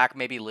think Zach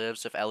maybe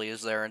lives if Ellie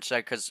is there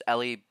instead because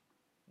Ellie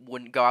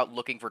wouldn't go out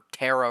looking for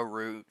Taro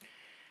Root,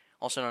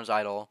 also known as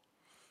Idol.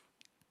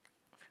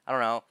 I don't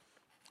know.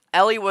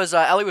 Ellie was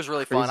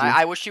really fun. Crazy.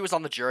 I wish she was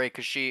on the jury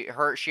because she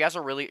has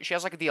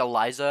like the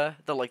Eliza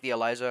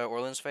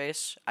Orleans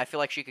face. I feel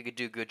like she could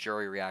do good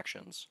jury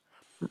reactions.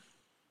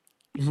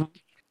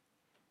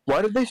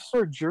 Why did they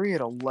start jury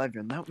at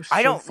 11? That was so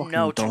I don't fucking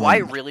know. dumb.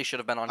 Dwight really should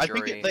have been on I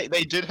jury. think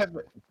they did have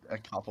a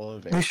couple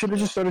of. They should have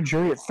just started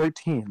jury at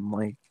 13.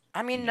 Like,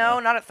 I mean, Yeah. no,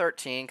 not at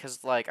 13,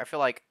 because like I feel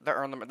like the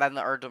earn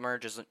the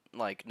merge isn't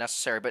like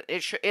necessary, but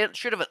it should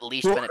have at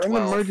least been at and the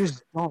 12. merge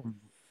is dumb.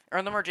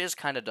 Earn the merge is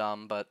kind of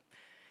dumb, but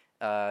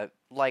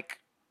like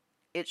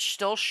it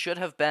still should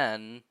have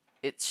been.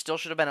 It still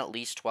should have been at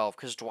least 12,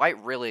 because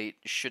Dwight really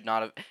should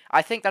not have.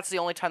 I think that's the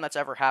only time that's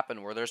ever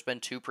happened where there's been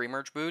 2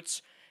 pre-merge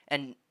boots,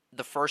 and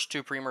the first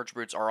 2 pre-merge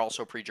boots are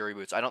also pre-jury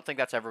boots. I don't think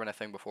that's ever been a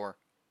thing before.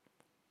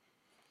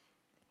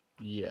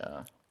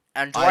 Yeah.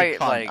 And Dwight,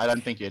 like, I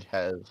don't think it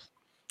has.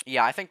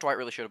 yeah, I think Dwight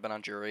really should have been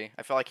on jury.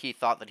 I feel like he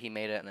thought that he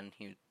made it, and then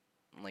he,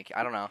 like,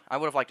 I don't know. I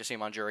would have liked to see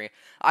him on jury.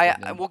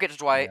 We'll get to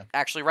Dwight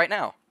actually right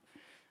now.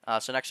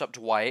 So next up,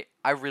 Dwight.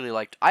 I really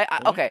liked.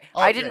 Okay. Oh,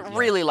 I didn't yeah.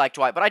 really like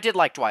Dwight, but I did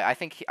like Dwight. I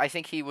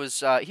think he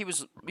was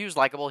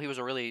likable. He was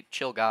a really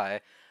chill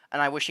guy,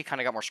 and I wish he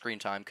kind of got more screen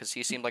time because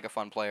he seemed like a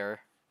fun player.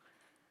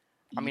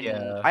 I mean,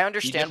 Yeah. I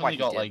understand why he he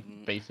got didn't.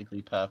 like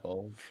basically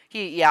purple.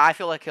 I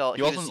feel like he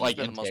wasn't, he's like,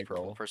 been the most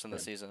integral. purple person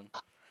this season.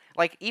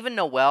 Like even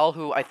Noelle,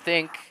 who I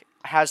think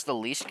has the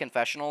least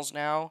confessionals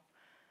now.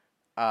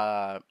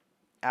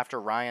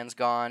 After Ryan's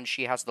gone,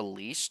 she has the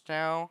least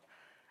now.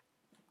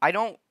 I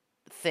don't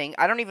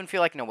even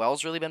feel like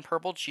Noelle's really been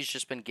purpled. She's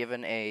just been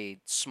given a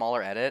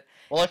smaller edit.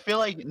 Well, I feel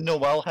like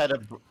Noelle had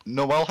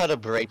a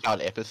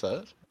breakout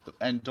episode,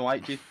 and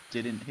Dwight just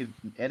didn't. His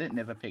edit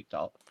never picked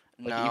up.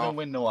 Like, No. even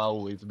when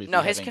Noelle was busy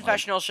No, his having,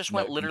 confessionals just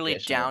went no literally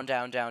confessional.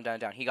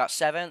 down. He got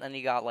 7, and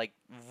he got like,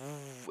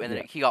 and then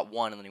Yeah. he got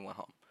 1, and then he went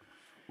home.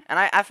 And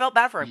I felt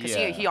bad for him because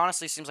Yeah. he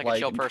honestly seems like a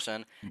chill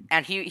person,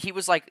 and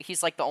he's like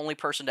the only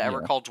person to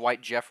ever Yeah. call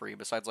Dwight Jeffrey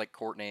besides like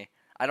Courtney.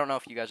 I don't know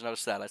if you guys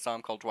noticed that. I saw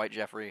him call Dwight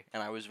Jeffrey,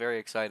 and I was very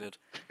excited.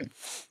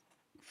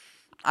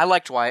 I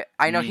like Dwight.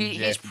 I know he's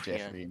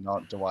Jeffrey,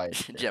 not Dwight.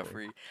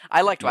 Jeffrey.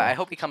 I like Dwight. Yeah. I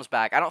hope he comes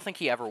back. I don't think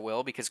he ever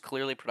will because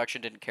clearly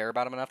production didn't care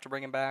about him enough to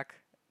bring him back.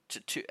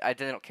 I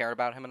didn't care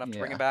about him enough to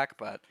bring him Yeah. back,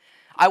 but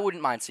I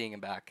wouldn't mind seeing him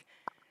back.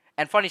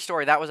 And funny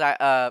story, that was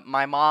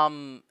my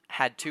mom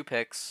had 2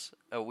 picks.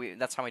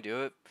 That's how we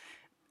do it.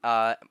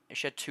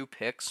 She had 2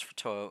 picks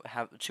to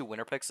have 2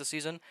 winner picks this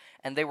season,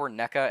 and they were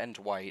NECA and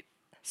Dwight.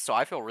 So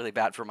I feel really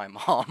bad for my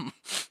mom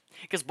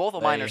because both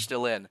of mine are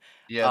still in.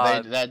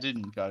 Yeah, that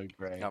didn't go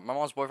great. No, my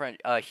mom's boyfriend,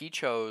 he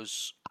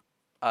chose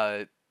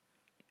Janine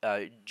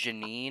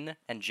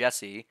and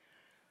Jesse,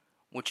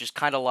 which is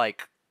kind of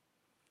like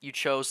you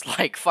chose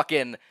like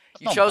fucking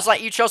you chose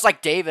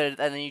like David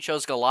and then you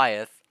chose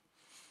Goliath.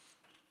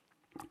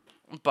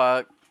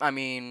 But I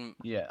mean,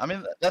 Yeah, I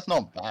mean that's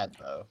not bad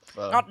though.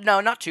 So.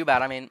 not too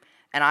bad. I mean,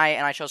 and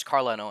I chose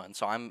Carla and Owen,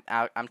 so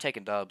I'm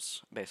taking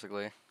dubs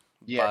basically.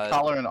 Yeah, but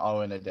Carla and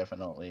Owen are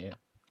definitely.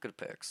 good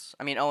picks.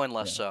 I mean, Owen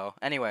less Yeah. so.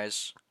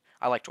 Anyways,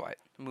 I like Dwight.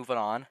 Moving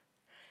on,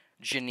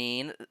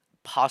 Janine,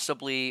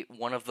 possibly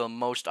one of the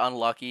most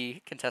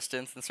unlucky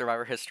contestants in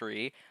Survivor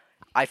history.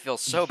 I feel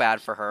so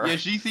bad for her. Yeah,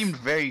 she seemed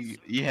very.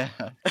 Yeah,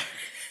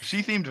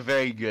 she seemed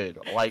very good.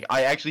 Like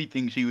I actually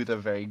think she was a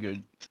very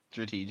good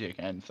strategic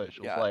and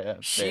social player.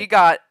 She but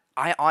got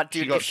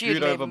dude. she got If she had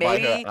screwed over by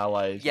her maybe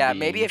allies. yeah, being,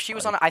 maybe if she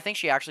was like, on. I think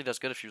she actually does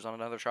good if she was on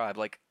another tribe.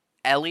 Like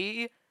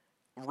Ellie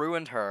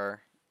ruined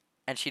her,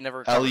 and she never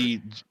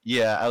recovered.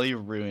 Ellie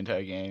ruined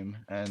her game,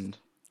 and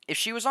If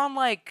she was on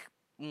like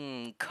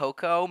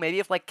Coco, maybe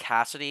if like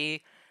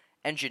Cassidy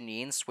and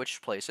Janine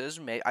switched places,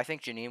 I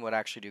think Janine would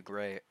actually do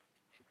great.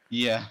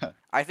 yeah,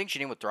 I think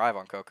Janine would thrive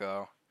on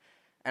Coco.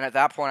 And at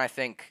that point, I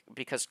think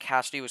because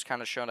Cassidy was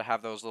kind of shown to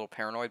have those little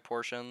paranoid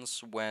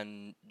portions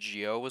when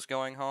Gio was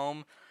going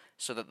home,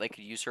 so that they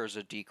could use her as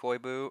a decoy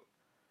boot.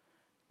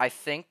 I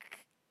think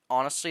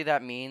honestly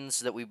that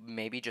means that we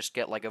maybe just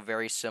get like a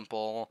very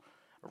simple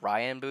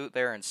Ryan boot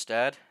there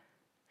instead.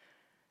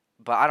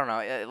 But I don't know.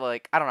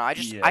 I don't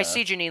know. I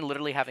see Janine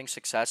literally having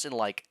success in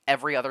like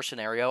every other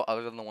scenario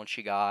other than the one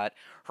she got.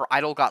 Her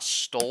idol got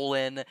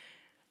stolen.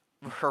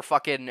 Her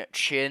fucking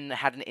chin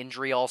had an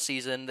injury all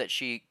season that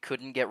she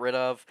couldn't get rid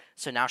of,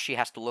 so now she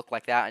has to look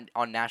like that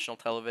on national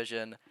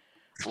television.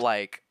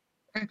 Like,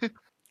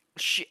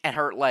 she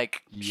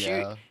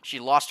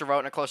lost her vote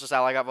and her closest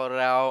ally got voted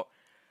out.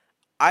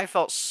 I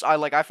felt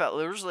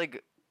there was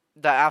like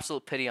the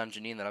absolute pity on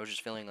Janine that I was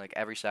just feeling like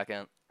every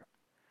second.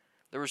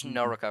 There was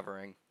no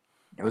recovering.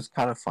 It was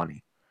kind of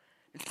funny.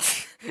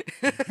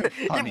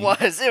 It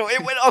was.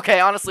 It went okay.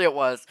 Honestly, it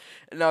was.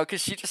 No,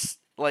 because she just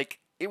like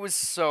It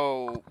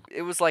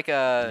was like a.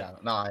 Yeah,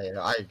 no,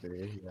 I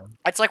agree. Yeah.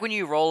 It's like when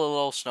you roll a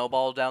little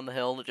snowball down the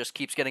hill and it just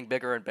keeps getting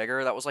bigger and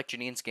bigger. That was like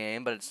Janine's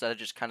game, but instead it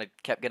just kind of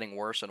kept getting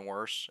worse and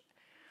worse.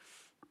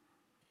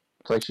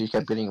 It's like she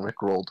kept getting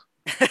rickrolled.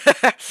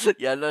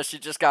 Yeah, no, she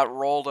just got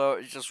rolled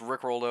over. Just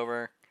rickrolled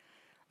over.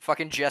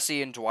 Fucking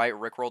Jesse and Dwight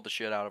rickrolled the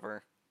shit out of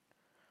her.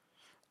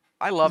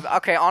 I love.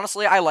 Okay,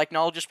 honestly, I like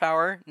knowledge is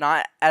power,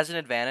 not as an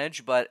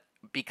advantage, but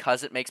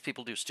because it makes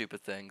people do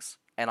stupid things,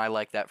 and I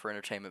like that for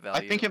entertainment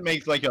value. I think it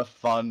makes like a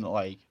fun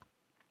like.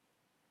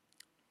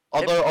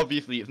 Although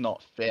obviously it's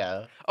not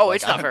fair. Oh, like,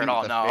 it's I not don't fair at think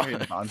all. it's a No,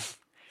 fair advantage.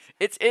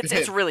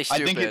 it's really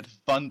stupid. I think it's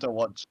fun to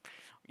watch.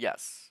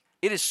 Yes,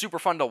 it is super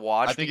fun to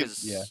watch I think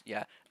because it's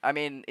yeah. I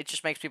mean, it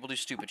just makes people do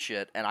stupid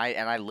shit, and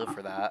I live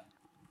for that.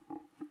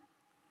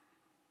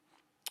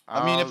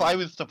 I mean, if I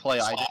was to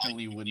play, I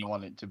definitely wouldn't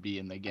want it to be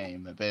in the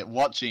game. But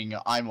watching,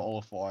 I'm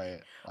all for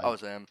it. Like, oh,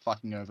 Sam.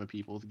 fucking over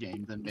people's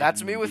games and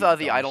That's making me them with do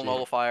the dumb idle shit.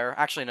 nullifier.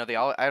 Actually, no, the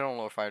idle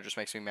nullifier just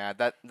makes me mad.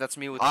 That's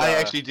me with. I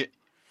actually did.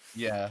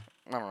 Yeah.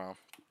 I don't know.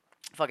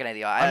 Fucking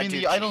idiot. I mean,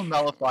 the idle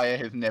nullifier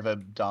has never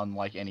done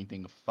like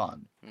anything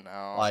fun.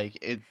 No. Like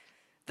it.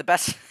 The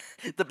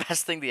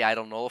best thing the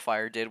idle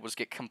nullifier did was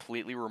get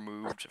completely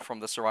removed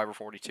from the Survivor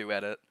 42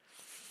 edit.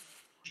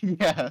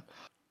 Yeah.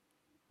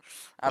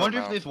 I wonder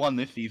don't if know. there's one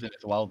this season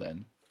as well.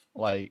 Then,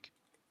 like,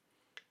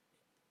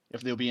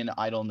 if there'll be an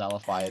idle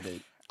nullifier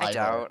that I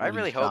doubt. I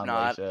really hope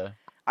not. Later.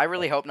 I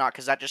really hope not,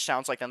 because that just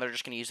sounds like then they're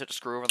just gonna use it to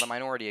screw over the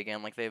minority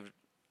again, like they've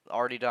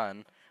already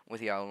done with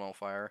the idle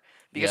nullifier.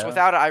 Because Yeah.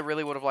 without it, I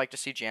really would have liked to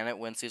see Janet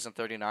win season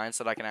 39,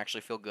 so that I can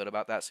actually feel good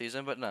about that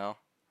season. But no.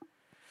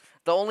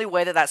 The only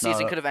way that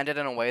season could have ended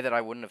in a way that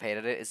I wouldn't have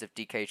hated it is if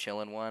DK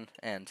Chillin won,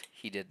 and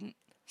he didn't.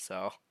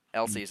 So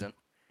L season.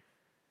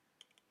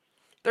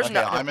 There's Okay,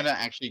 no. I'm gonna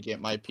actually get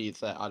my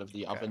pizza out of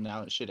the oven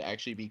now. It should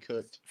actually be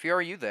cooked. Fio,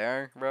 are you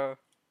there, bro?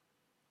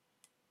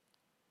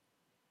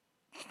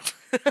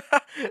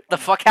 The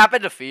fuck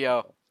happened to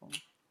Fio?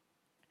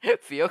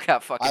 Fio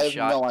got fucking I have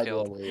shot no and idea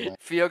killed. where he went.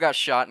 Fio got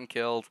shot and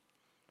killed.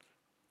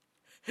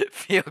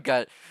 Fio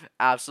got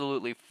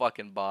absolutely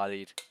fucking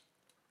bodied.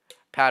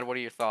 Pad, what are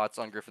your thoughts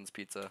on Griffin's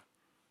pizza?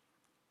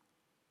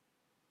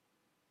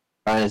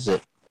 How is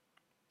it?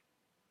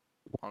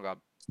 Oh god.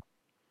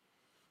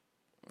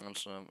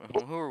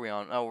 Who are we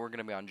on? Oh, we're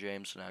gonna be on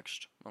James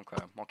next.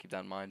 Okay, I'll keep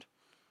that in mind.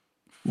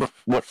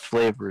 What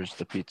flavor is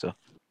the pizza?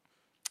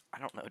 I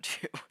don't know,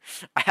 dude.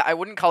 I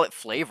wouldn't call it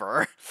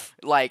flavor.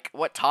 Like,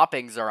 what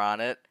toppings are on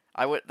it?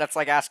 That's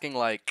like asking,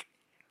 like,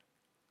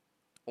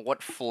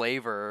 what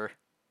flavor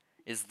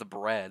is the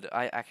bread?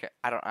 I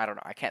don't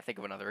know. I can't think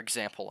of another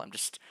example. I'm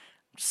just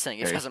saying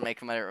it doesn't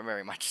make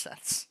very much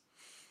sense.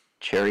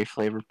 Cherry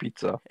flavored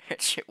pizza.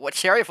 What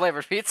cherry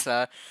flavored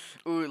pizza?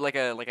 Ooh, like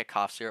a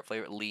cough syrup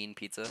flavor, lean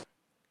pizza.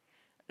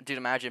 Dude,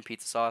 imagine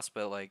pizza sauce,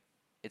 but like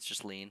it's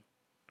just lean.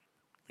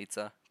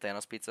 Pizza,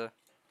 Thanos pizza.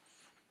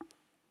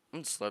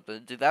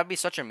 Dude, that'd be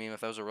such a meme if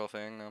that was a real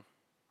thing. No.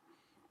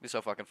 It'd be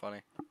so fucking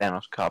funny.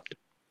 Thanos copter.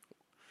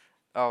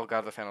 Oh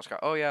god, the Thanos copter.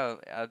 Oh yeah,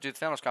 dude,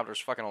 the Thanos copter is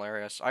fucking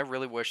hilarious. I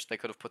really wish they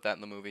could have put that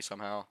in the movie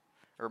somehow,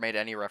 or made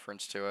any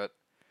reference to it,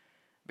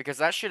 because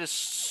that shit is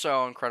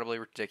so incredibly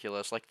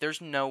ridiculous. Like,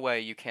 there's no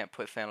way you can't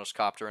put Thanos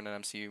copter in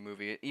an MCU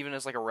movie, even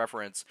as like a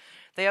reference.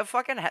 They had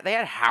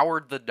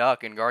Howard the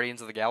Duck in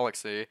Guardians of the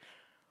Galaxy.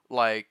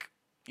 Like,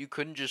 you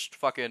couldn't just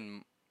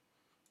fucking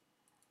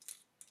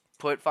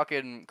put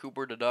fucking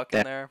Cooper the Duck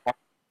in there.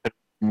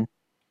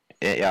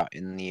 Yeah,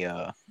 in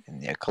the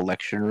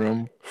collection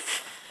room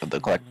of the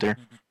collector.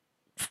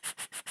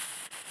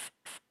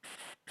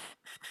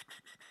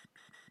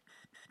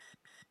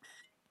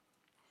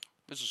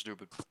 This is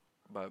stupid,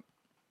 but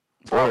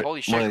holy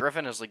shit,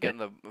 Griffin is like getting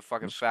the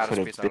fucking This fattest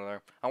could've piece out of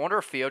there. I wonder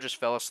if Theo just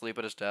fell asleep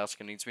at his desk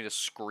and needs me to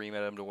scream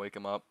at him to wake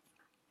him up.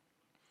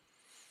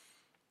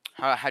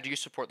 How do you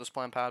support this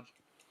plan, Pad?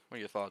 What are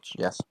your thoughts?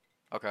 Yes.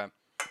 Okay,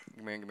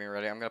 give me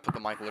ready. I'm gonna put the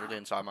mic literally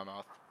inside my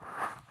mouth.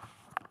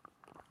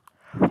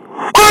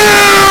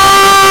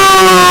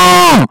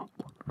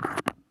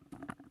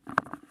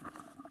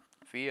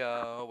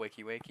 Theo,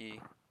 wakey wakey,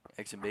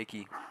 eggs and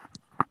bakey.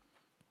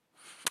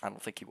 I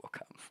don't think he woke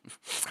up.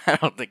 I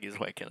don't think he's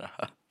waking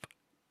up.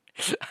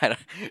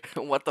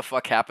 What the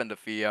fuck happened to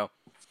Theo?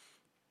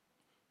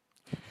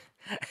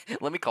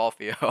 Let me call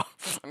Theo.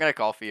 I'm gonna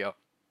call Theo.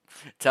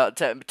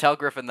 Tell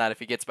Griffin that if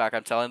he gets back,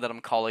 I'm telling him that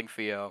I'm calling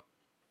Theo.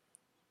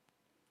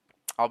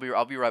 I'll be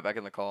right back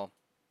in the call.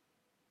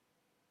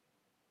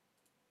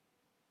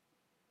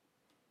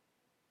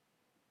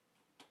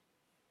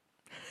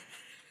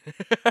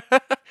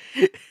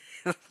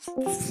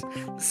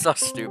 So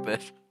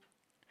stupid.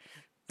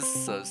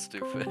 So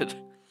stupid.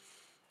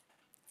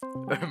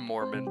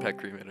 Mormon pet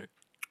cremator.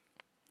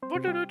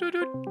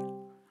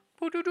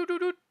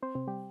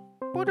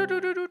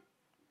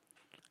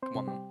 Come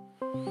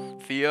on.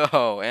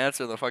 Theo,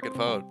 answer the fucking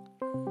phone.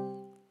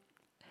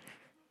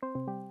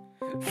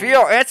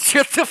 Theo,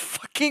 answer the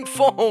fucking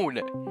phone!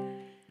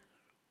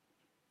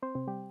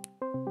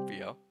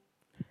 Theo?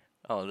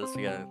 Oh, this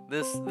guy.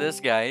 This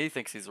guy, he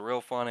thinks he's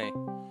real funny.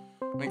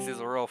 Thinks he's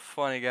a real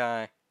funny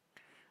guy.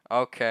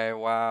 Okay,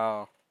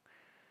 wow.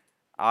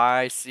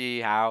 I see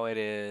how it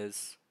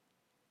is.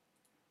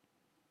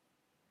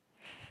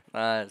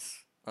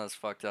 That's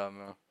fucked up,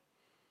 man.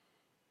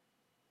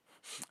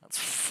 That's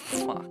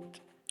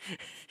fucked.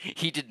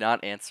 He did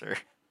not answer.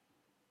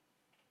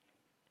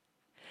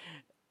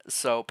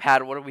 So,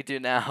 Pat, what do we do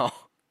now?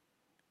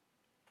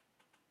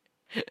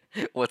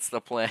 What's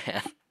the plan?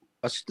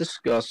 Let's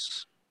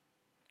discuss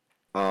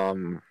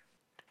um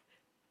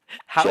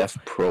How?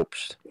 Jeff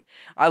Probst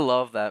I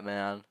love that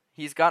man.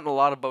 He's gotten a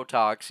lot of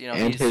Botox. You know,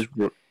 and he's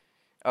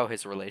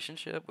his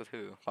relationship with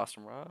who?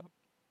 Boston Rob.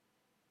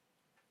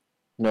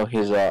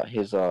 his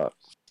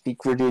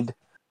secreted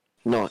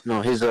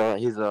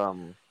his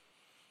I'm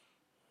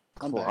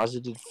back.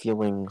 closeted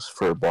feelings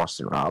for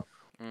Boston Rob.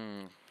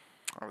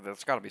 Oh,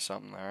 there's got to be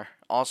something there.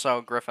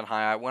 Also, Griffin,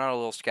 hi. I went on a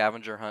little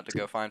scavenger hunt to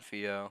go find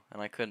Theo,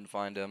 and I couldn't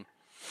find him.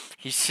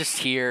 He's just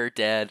here,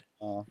 dead.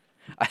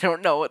 I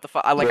don't know what the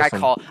fuck.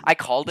 Griffin. I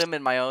called him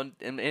in my own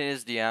in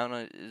his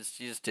DM.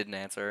 He just didn't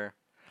answer.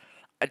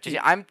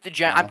 I'm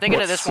thinking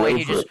What at this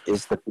point flavor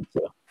is the pizza?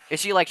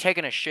 is he like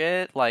taking a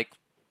shit? Like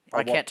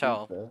I can't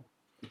tell. Pizza?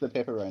 It's a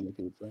pepperoni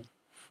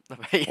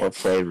pizza. What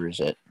flavor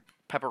is it?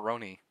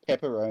 Pepperoni.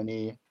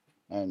 Pepperoni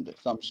and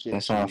some shit.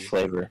 That's not a cheese.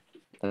 flavor.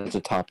 That's a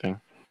topping.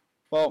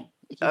 Well,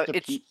 it's just a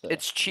It's pizza.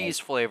 it's cheese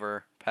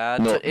flavor, Pat.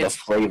 No, the It's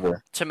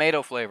flavor.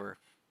 tomato flavor.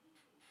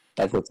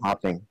 That's a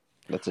topping.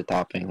 That's a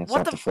topping. That's What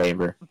not the the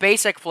flavor.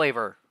 Basic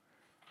flavor.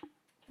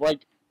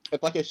 Like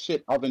it's like a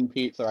shit oven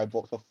pizza I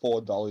bought for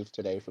 $4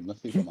 today from the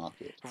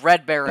supermarket.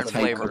 Red Baron That's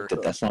how you flavor. cooked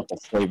it. That's not the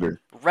flavor.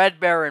 Red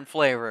Baron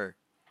flavor.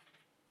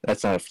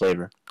 That's not a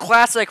flavor.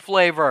 Classic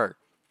flavor.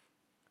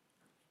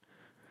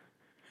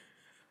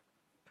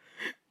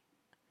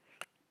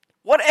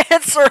 What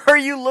answer are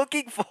you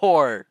looking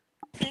for?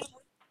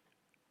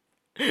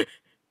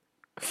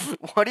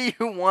 What do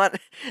you want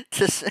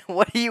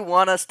what do you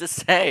want us to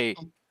say?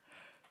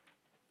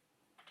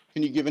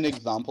 Can you give an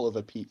example of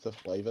a pizza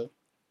flavor?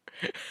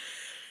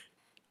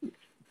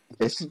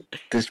 This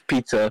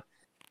pizza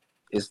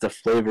is the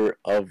flavor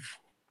of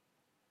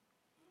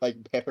Like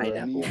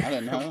pepperoni? Pineapple. I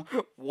don't know.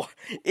 What?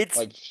 It's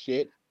Like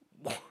shit.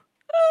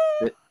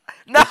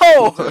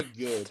 no. Pizza's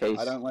good.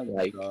 Tastes I don't like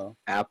like- it though.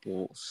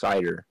 apple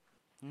cider.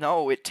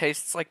 No, it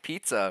tastes like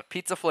pizza.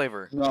 Pizza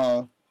flavor.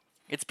 No.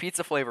 It's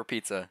pizza flavor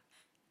pizza.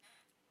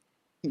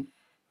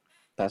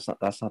 That's not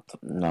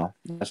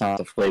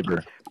the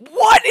flavor.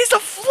 What is a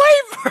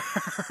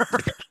flavor?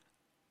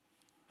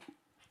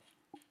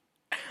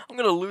 I'm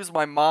gonna lose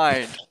my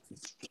mind.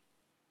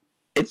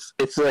 It's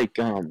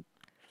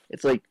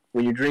like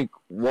when you drink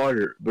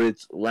water, but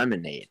it's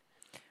lemonade.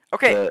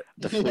 Okay,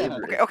 The Yeah.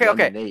 flavor is Okay.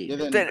 lemonade. Yeah,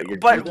 then- Then- you're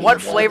but drinking what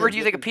water. flavor do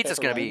you think a With pizza's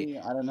gonna be?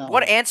 pepperoni? I don't know.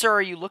 What answer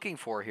are you looking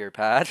for here,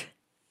 Pat?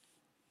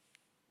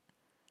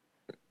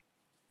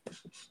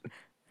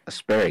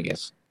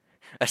 Asparagus.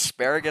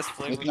 Asparagus It's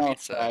flavored not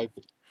pizza. like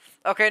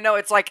Okay, no,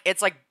 it's like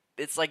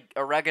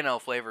oregano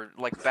flavored,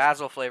 like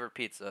basil flavored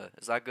pizza.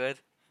 Is that good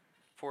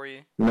for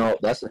you? No,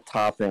 that's a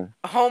topping.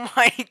 Oh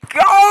my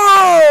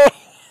god!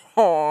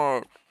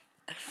 I'm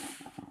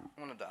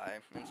gonna die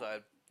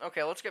inside.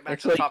 Okay, let's get back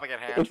It's to the like topic at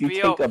hand. If you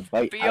Theo, take a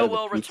bite Theo out of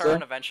will the pizza,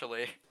 return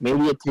eventually.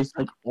 maybe it tastes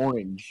like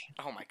orange.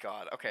 Oh my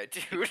god. Okay,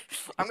 dude.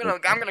 I'm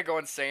gonna go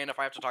insane if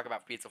I have to talk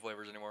about pizza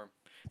flavors anymore.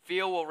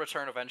 Theo will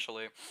return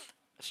eventually.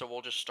 So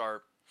we'll just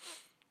start.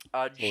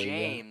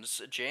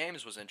 James.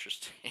 James was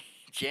interesting.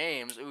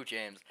 James. Ooh,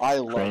 James. I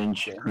love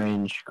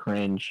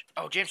Cringe.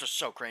 Oh, James was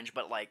so cringe,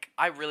 but like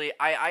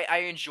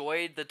I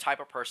enjoyed the type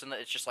of person that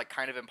it's just like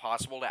kind of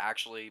impossible to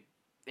actually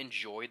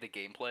enjoy the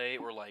gameplay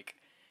or like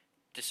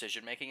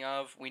decision making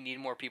of. We need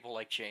more people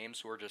like James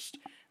who are just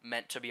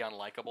meant to be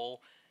unlikable,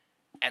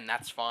 and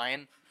that's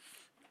fine.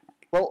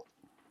 Well,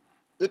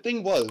 the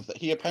thing was that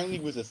he apparently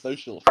was a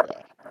social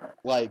threat.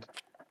 Like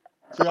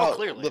throughout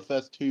clearly. the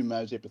first 2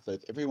 merge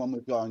episodes, everyone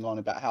was going on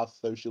about how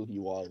social he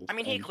was. I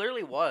mean, he and-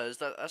 clearly was.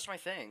 That's my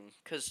thing.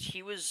 Because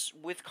he was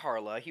with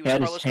Carla. He He was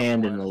had his Carla's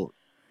hand number in one.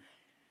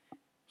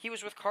 He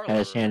was with Carla. had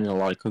his hand in a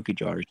lot of cookie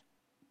jars.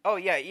 Oh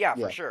yeah, Yeah.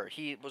 for sure.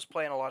 He was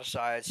playing a lot of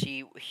sides.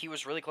 He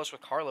was really close with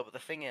Carla, but the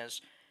thing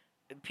is,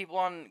 people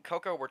on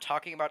Coco were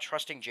talking about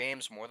trusting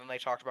James more than they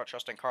talked about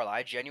trusting Carla.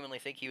 I genuinely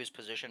think he was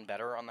positioned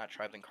better on that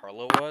tribe than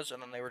Carla was, and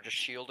then they were just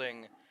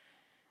shielding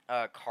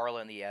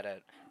Carla in the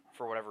edit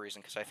for whatever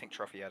reason, because I think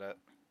Trophy edit.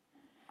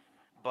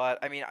 But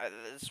I mean,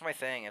 this is my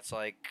thing. It's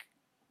like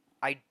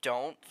I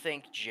don't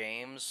think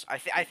James. I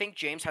think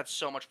James had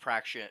so much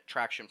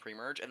traction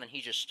pre-merge, and then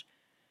he just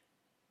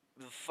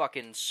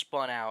fucking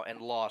spun out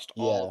and lost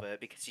all of it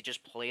because he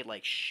just played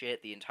like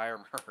shit the entire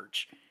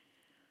merge.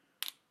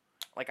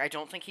 Like, I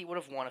don't think he would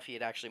have won if he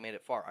had actually made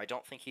it far. I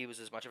don't think he was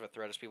as much of a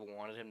threat as people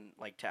wanted him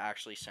like to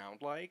actually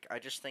sound like. I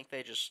just think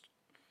they just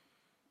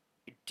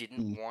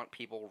didn't want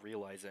people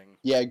realizing.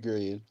 Yeah,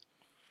 agreed.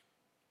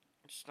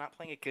 Just not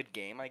playing a good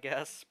game, I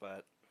guess,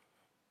 but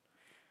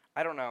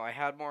I don't know. I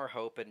had more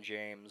hope in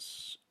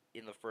James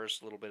in the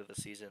first little bit of the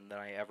season than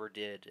I ever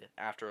did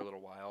after a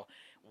little while.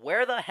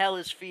 Where the hell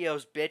is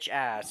Fio's bitch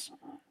ass?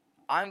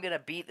 I'm gonna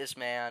beat this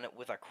man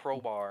with a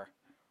crowbar.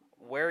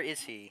 Where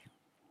is he?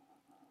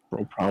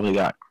 They probably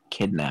got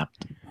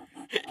kidnapped.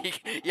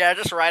 Yeah,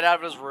 just right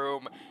out of his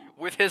room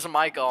with his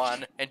mic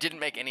on and didn't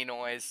make any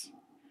noise.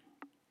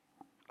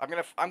 I'm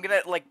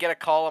gonna like get a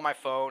call on my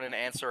phone and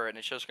answer it, and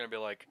it's just gonna be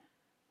like,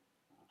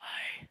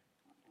 "Hi,"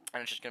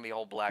 and it's just gonna be a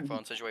whole black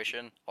phone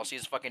situation. I'll see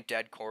his fucking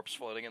dead corpse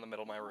floating in the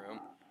middle of my room.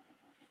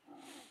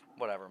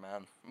 Whatever,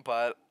 man.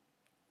 But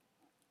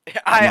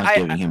I'm not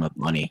giving him up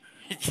money.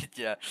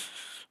 yeah.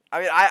 I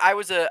mean, I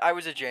was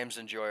a James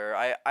enjoyer.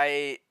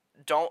 I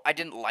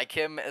didn't like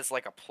him as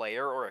like a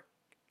player or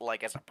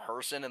like as a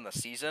person in the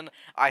season.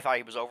 I thought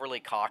he was overly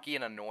cocky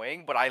and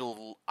annoying, but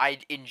I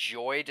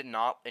enjoyed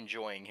not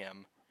enjoying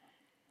him.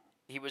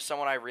 He was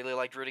someone I really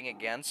liked rooting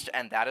against,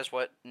 and that is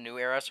what New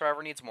Era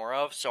Survivor needs more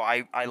of. So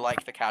I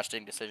like the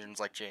casting decisions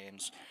like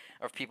James,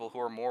 of people who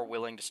are more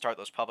willing to start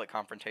those public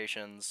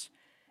confrontations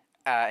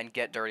and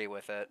get dirty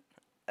with it.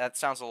 That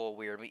sounds a little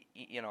weird, but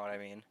you know what I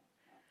mean.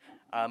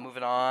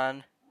 Moving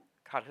on.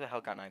 God, who the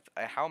hell got ninth?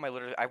 How am I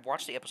literally... I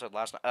watched the episode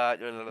last night.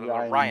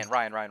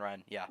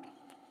 Ryan. Yeah.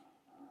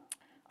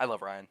 I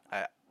love Ryan.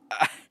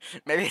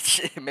 Maybe it's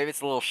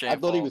a little shameful. I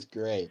thought he was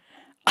great.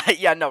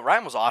 Yeah, no,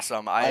 Ryan was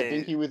awesome. I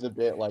think he was a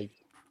bit, like...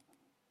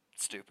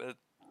 Stupid.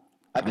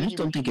 I just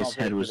don't think his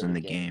head was in the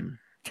game.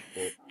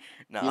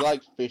 No. He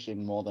likes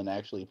fishing more than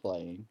actually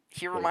playing.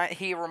 He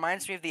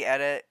reminds me of the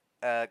edit,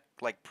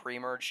 like,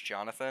 pre-merge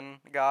Jonathan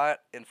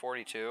got in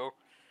 42.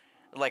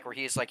 Like, where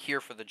he's, like, here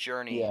for the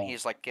journey, and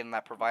he's, like, getting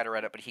that provider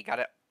edit, but he got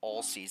it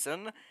all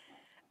season.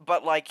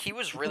 But, like, he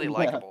was really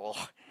likable.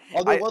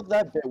 Oh, there was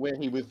that bit where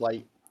he was,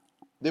 like...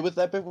 There was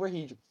that bit where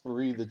he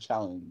threw the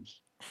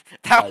challenge.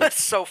 That was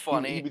so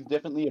funny. He was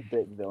definitely a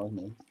bit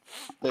villainous.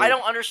 I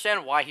don't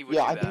understand why he would do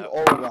that. Yeah, I think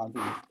all around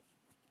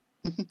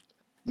him.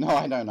 No,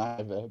 I don't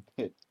either.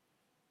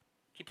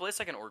 He plays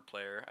like an orc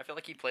player. I feel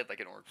like he played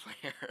like an orc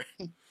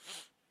player.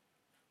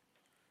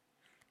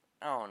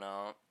 I don't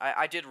know.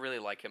 I did really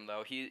like him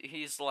though.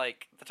 He's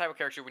like the type of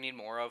character we need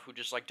more of, who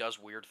just like does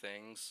weird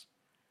things.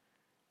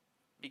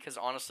 Because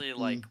honestly,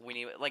 like we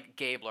need like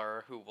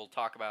Gabler, who we'll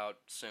talk about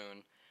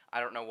soon. I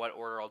don't know what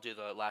order I'll do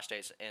the last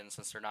days in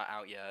since they're not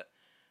out yet.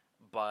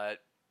 But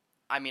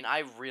I mean,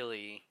 I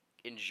really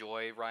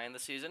enjoy Ryan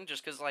this season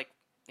just because like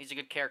he's a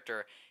good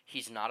character.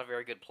 He's not a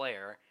very good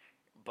player,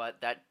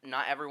 but that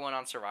not everyone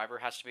on Survivor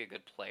has to be a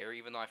good player.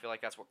 Even though I feel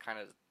like that's what kind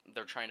of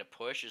they're trying to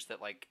push, is that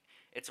like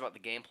it's about the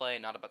gameplay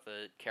and not about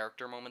the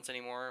character moments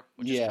anymore,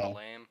 which is kind of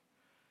lame.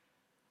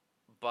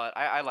 But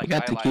I like. He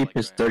got to keep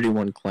his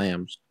 31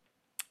 clams.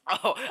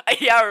 Oh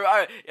yeah,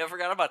 I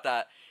forgot about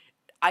that.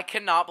 I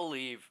cannot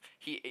believe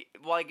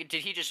did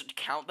he just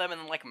count them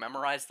and then like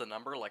memorize the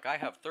number? Like, I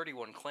have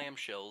 31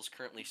 clamshells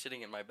currently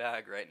sitting in my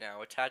bag right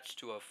now, attached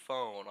to a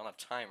phone on a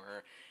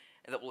timer,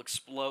 and that will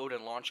explode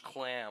and launch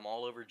clam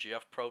all over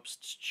Jeff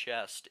Probst's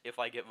chest if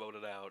I get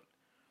voted out.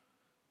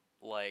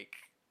 Like,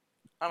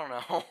 I don't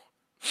know.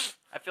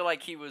 I feel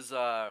like he was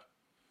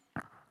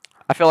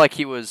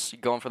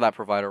going for that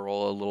provider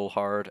role a little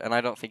hard, and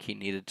I don't think he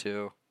needed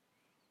to.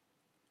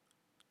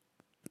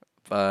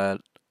 But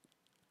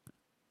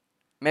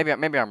maybe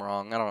I'm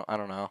wrong. I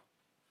don't know.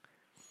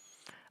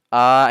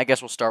 I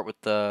guess we'll start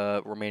with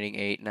the remaining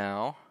 8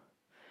 now.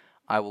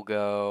 I will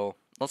go.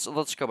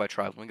 Let's go by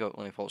tribe. Let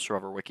me pull up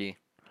Survivor Wiki.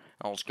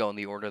 I'll just go in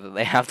the order that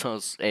they have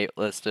those 8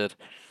 listed.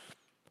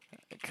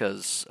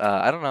 Because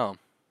I don't know.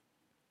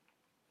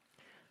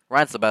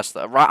 Ryan's the best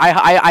though.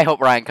 I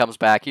hope Ryan comes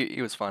back.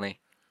 He was funny.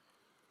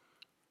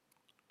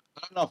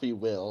 I don't know if he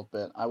will,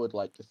 but I would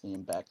like to see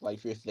him back, like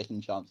for a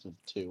second chance of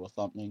 2 or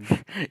something.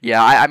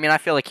 Yeah, I mean, I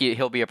feel like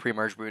he'll be a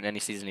pre-merge boot in any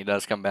season he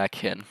does come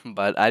back in,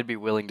 but I'd be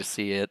willing to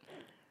see it.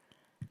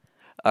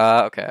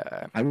 Okay.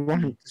 I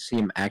wanted to see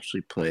him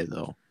actually play,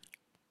 though.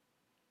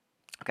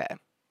 Okay.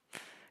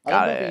 I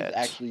don't know if he's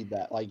actually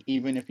that, like,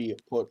 even if he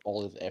put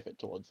all his effort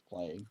towards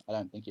playing, I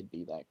don't think it'd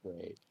be that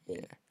great. But...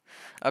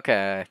 Yeah.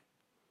 Okay.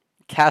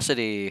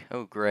 Cassidy.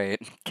 Oh, great.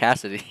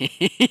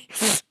 Cassidy.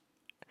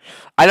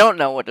 I don't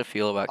know what to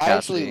feel about Cassidy. I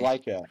actually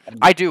like her.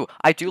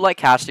 I do like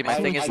Cassidy. My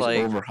thing is like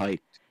overhyped.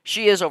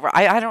 She is over.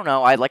 I don't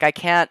know. I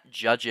can't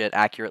judge it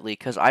accurately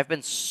because I've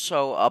been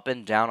so up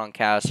and down on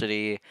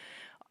Cassidy.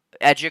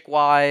 Edgic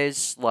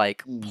wise,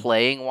 like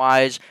playing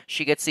wise,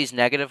 she gets these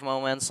negative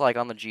moments, like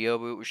on the Geo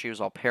boot where she was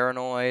all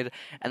paranoid,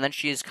 and then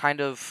she's kind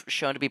of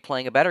shown to be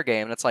playing a better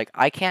game. And it's like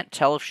I can't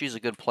tell if she's a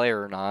good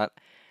player or not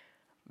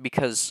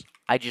because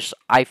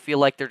I feel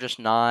like they're just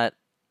not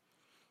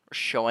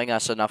showing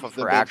us enough of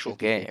her actual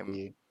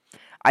game.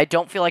 I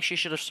don't feel like she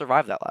should have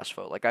survived that last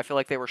vote. Like I feel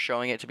like they were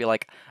showing it to be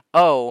like,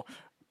 oh,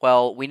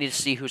 well, we need to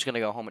see who's going to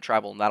go home at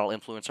Tribal, and that'll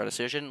influence our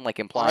decision, like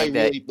implying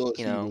that,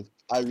 you know...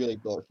 I really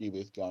thought he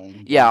was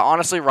going. Yeah,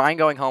 honestly, Ryan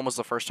going home was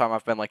the first time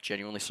I've been, like,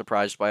 genuinely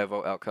surprised by a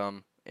vote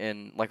outcome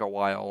in, like, a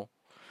while.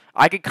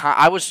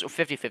 I was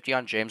 50-50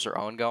 on James or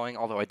Owen going,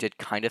 although I did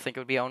kind of think it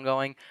would be Owen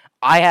going.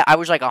 I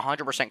was, like,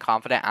 100%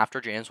 confident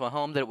after James went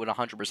home that it would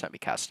 100% be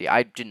Cassidy.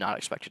 I did not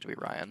expect it to be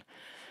Ryan.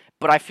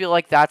 But I feel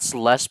like that's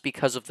less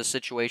because of the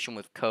situation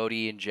with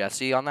Cody and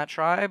Jesse on that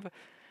tribe.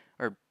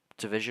 Or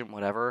division,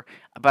 whatever.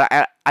 But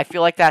I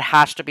feel like that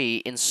has to be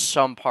in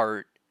some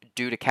part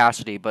due to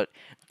Cassidy, but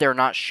they're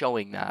not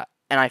showing that.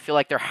 And I feel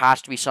like there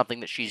has to be something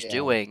that she's Yeah.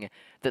 doing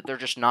that they're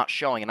just not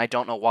showing, and I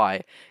don't know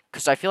why.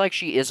 Because I feel like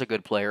she is a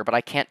good player, but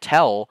I can't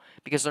tell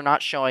because they're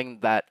not showing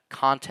that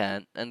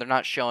content, and they're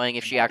not showing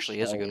if she Not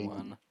actually is a good showing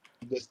one.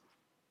 this.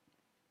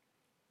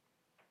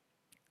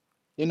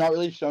 They're not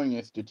really showing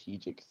a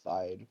strategic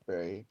side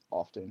very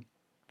often.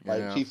 Like,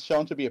 Yeah. she's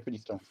shown to be a pretty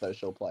strong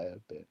social player,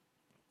 but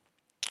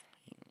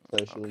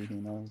socially, who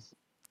knows?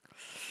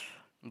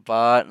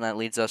 But that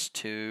leads us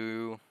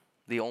to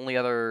the only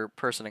other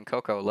person in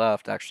Coco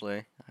left,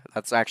 actually.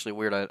 That's actually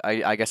weird.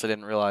 I guess I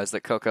didn't realize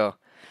that Coco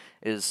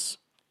is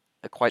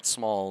quite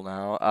small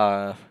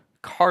now.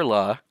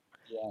 Carla.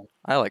 Yeah.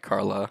 I like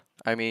Carla.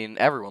 I mean,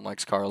 everyone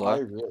likes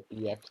Carla.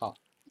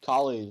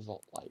 Carla is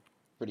like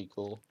pretty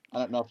cool. I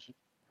don't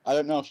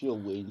know if she'll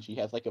win. She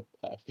has like a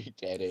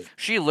perfect edit.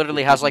 She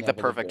literally Which has is like the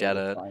never perfect good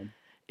edit. sign.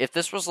 If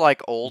this was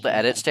like old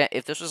Yeah.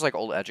 if this was like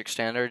old Edgic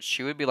standards,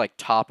 she would be like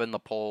top in the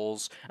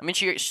polls. I mean,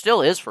 she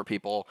still is for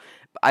people.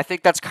 I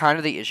think that's kind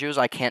of the issue is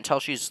I can't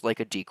tell she's like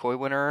a decoy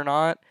winner or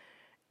not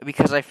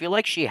because I feel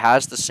like she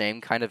has the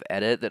same kind of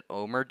edit that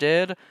Omer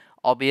did,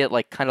 albeit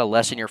like kind of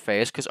less in your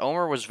face because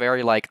Omer was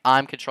very like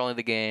I'm controlling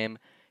the game.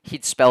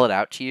 He'd spell it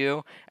out to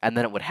you and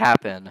then it would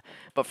happen.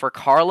 But for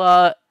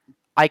Carla,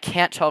 I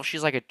can't tell if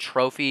she's like a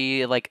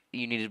trophy like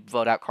you need to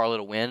vote out Carla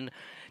to win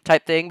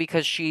type thing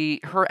because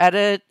her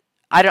edit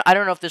I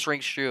don't know if this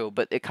rings true,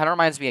 but it kind of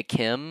reminds me of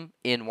Kim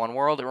in One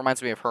World. It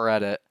reminds me of her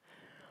edit.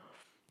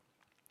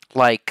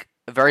 Like,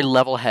 very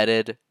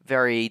level-headed,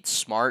 very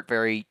smart,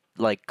 very,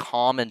 like,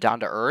 calm and down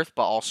to earth,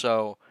 but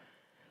also,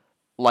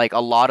 like, a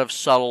lot of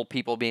subtle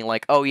people being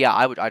like, oh, yeah,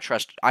 I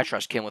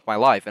trust Kim with my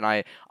life, and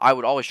I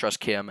would always trust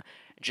Kim,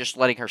 just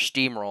letting her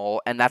steamroll,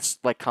 and that's,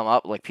 like, come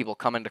up, like, people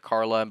come into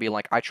Carla and being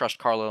like, I trust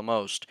Carla the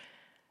most.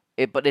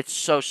 But it's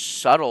so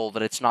subtle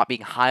that it's not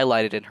being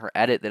highlighted in her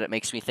edit that it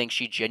makes me think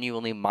she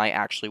genuinely might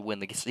actually win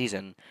the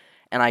season,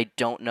 and I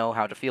don't know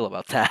how to feel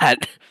about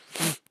that.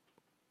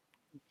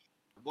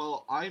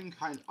 Well, I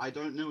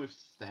don't know if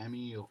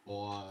Sammy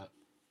or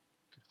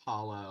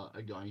Carla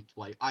are going to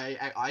like.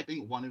 I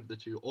think one of the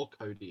two, or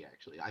Cody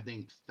actually. I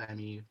think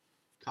Sammy,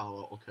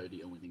 Carla, or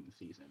Cody are winning the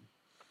season.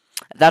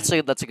 That's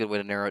a good way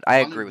to narrow it.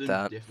 I One agree of with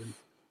them that. different,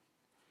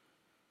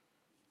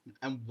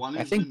 and one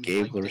I of think them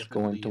is like Gabler's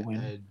going definitely to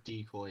win. a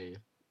decoy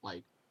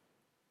like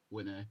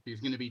winner who's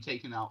going to be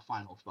taken out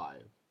final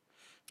five.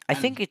 I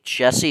And think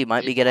Jesse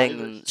might be it's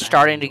either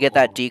starting to Sammy get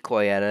that or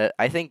decoy edit.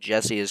 I think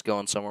Jesse is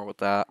going somewhere with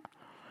that.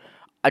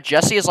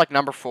 Jesse is like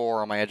number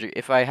 4 on my edge.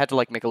 If I had to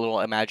like make a little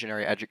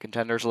imaginary edge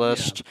contenders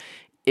list,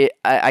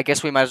 I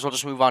guess we might as well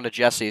just move on to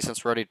Jesse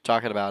since we're already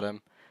talking about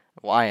him.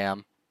 Well, I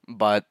am,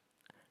 but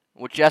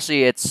with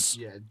Jesse, it's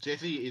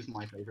Jesse is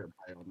my favorite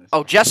player on this.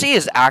 oh, Jesse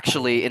is I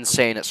actually love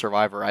insane at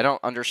Survivor. I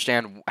don't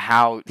understand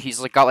how he's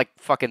like got like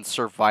fucking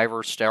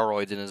Survivor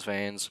steroids in his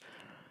veins.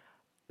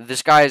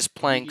 This guy is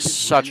playing He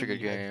just such a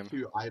good randomly has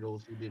game. 2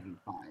 idols he didn't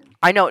find.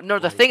 I know. No,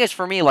 the Like- thing is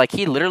for me, like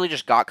he literally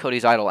just got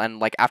Cody's idol, and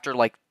like after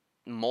like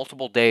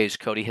multiple days,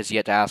 Cody has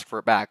yet to ask for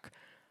it back.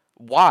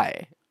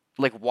 Why?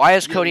 Like, why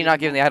is Yeah, Cody yeah, not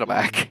giving the idol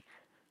why? back?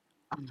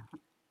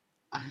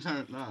 I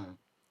don't know.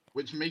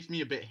 Which makes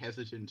me a bit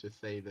hesitant to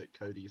say that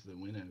Cody's the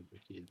winner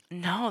because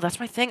No, that's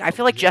my thing. I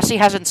feel like Jesse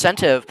has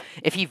incentive.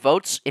 If he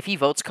votes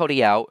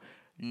Cody out,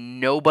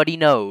 nobody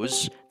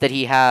knows that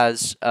he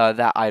has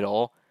that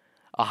idol.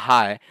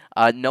 Hi.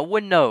 No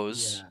one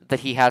knows Yeah. that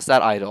he has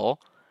that idol.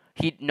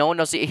 No one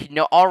knows.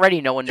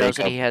 Already no one knows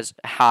that Jacob. he has.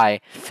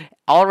 Hi.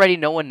 Already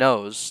no one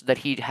knows that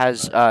he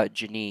has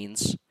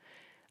Janine's.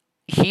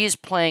 He's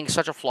playing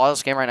such a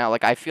flawless game right now.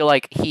 Like I feel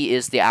like he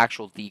is the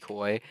actual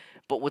decoy.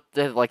 But with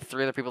the like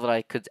 3 other people that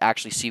I could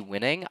actually see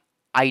winning,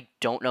 I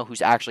don't know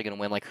who's actually gonna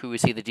win. Like who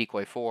is he the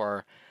decoy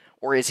for,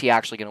 or is he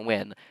actually gonna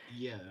win?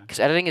 yeah. Because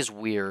editing is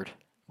weird.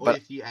 Or But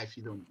is he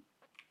actually the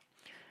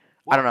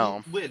I don't know.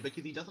 It's weird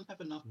because he doesn't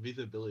have enough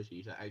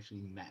visibility to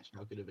actually match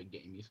how good of a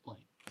game he's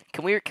playing.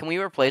 Can we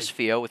replace Like,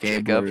 Fio with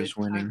Gabler Jacob? is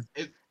winning.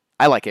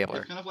 I like Gabler.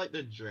 It's kind of like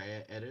the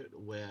Dre edit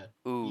where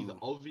he's Ooh,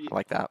 obvious. I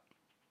like that.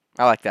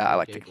 I like that. I Yeah,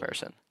 like the Gabler.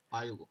 comparison.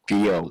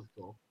 Fio. let's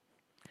go.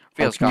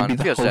 Fio's How can gone. you be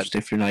the Fio's dead. host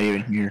if you're not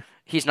even here?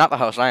 He's not the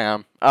host. I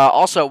am.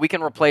 Also, we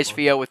can replace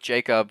Fio with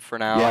Jacob for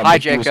now. Yeah, Hi,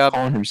 but he was Jacob.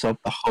 calling himself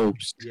the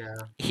host. Yeah.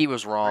 He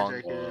was Hi, wrong.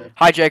 Jacob.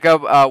 Hi,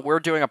 Jacob. We're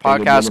doing a They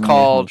would podcast give him the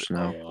called. host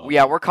now.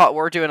 Yeah,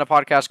 we're doing a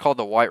podcast called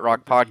the White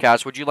Rock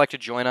Podcast. Would you like to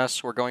join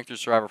us? We're going through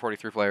Survivor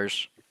 43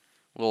 players.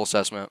 Little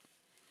assessment.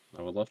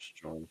 I would love to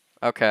join.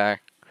 Okay.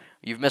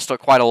 You've missed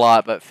quite a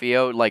lot, but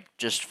Fio like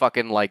just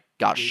fucking like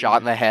got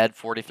shot in the head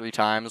 43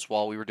 times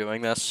while we were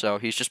doing this, so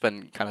he's just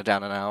been kind of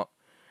down and out.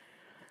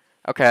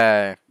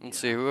 Okay, let's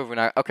see who have we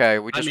not. Okay,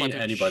 we I just mean, went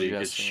through anybody who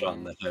gets Jesse. shot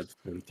in the head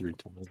 3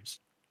 times.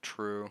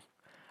 True.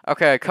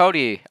 Okay,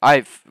 Cody.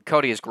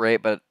 Cody is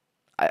great, but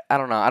I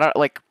don't know. I don't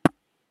like.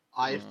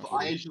 I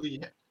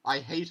actually I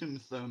hate him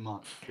so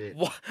much. That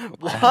What? I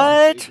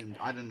What? hate him.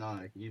 I don't know.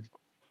 He's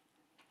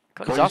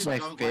Cody's Cody's awesome. my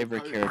Don't like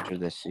favorite Cody. character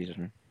this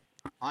season.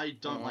 I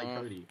don't like Mm.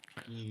 Cody.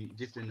 He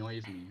just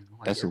annoys me.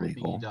 Like That's everything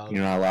he illegal. does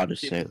You're not allowed to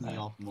say pisses me that.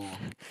 off more.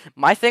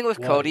 My thing with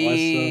Why so?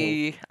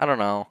 Cody, I don't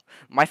know.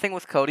 My thing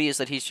with Cody is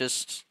that he's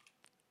just.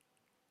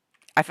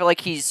 I feel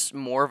like he's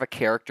more of a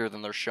character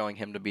than they're showing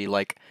him to be.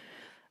 Like,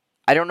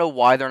 I don't know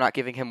why they're not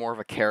giving him more of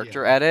a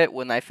character Yeah. edit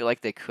when I feel like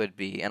they could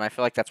be, and I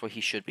feel like that's what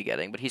he should be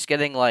getting. But he's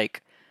getting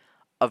like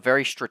a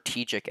very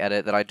strategic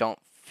edit that I don't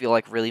feel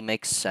like really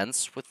makes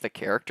sense with the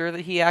character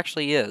that he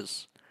actually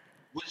is.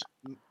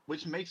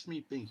 Which makes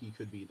me think he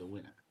could be the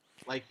winner.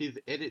 Like his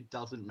edit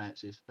doesn't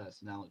match his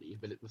personality,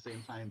 but at the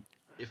same time,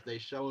 if they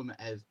show him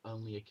as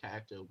only a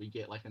character, we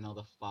get like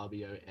another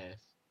Fabio S.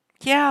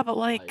 Yeah, but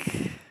Like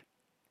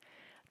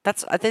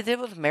that's they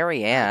did with I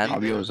Marianne. think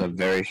Fabio was a they're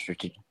very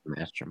strategic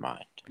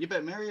mastermind. yeah,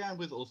 but Marianne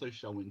was also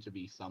shown to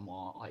be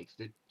somewhat like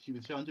she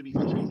was shown to be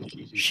strategic.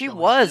 She was She shown,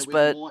 was, and it was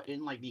but more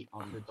in like the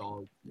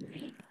underdog.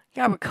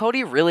 yeah, but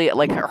Cody really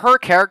like her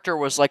character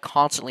was like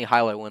constantly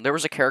highlighted. When there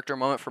was a character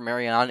moment for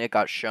Marianne, it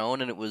got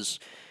shown and it was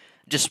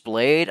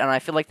displayed, and I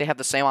feel like they have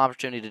the same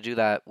opportunity to do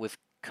that with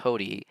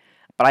Cody.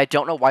 But I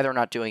don't know why they're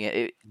not doing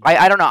it.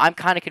 I don't know. I'm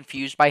kind of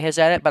confused by his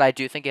edit, but I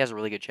do think he has a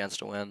really good chance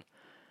to win,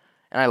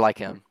 and I like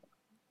him.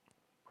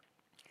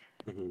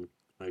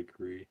 I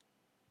agree.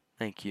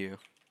 Thank you.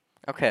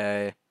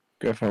 Okay,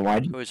 Griffin, why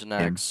do you who is him?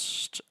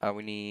 next?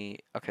 We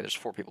need. Okay, there's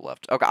 4 people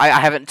left. Okay, I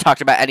haven't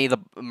talked about any of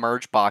the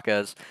merge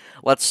bakas.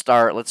 Let's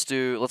start. Let's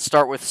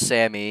start with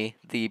Sammy,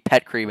 the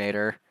pet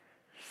cremator.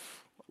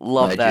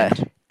 Love that.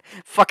 Legend?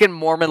 Fucking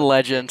Mormon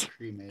legend.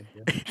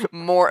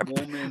 More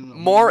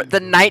the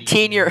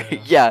 19-year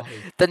yeah,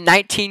 the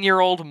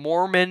 19-year-old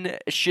Mormon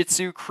Shih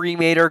Tzu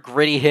cremator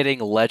gritty hitting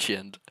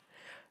legend.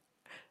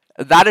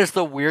 That is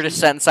the weirdest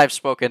sentence I've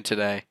spoken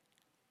today.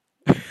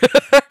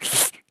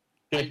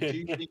 I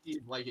do think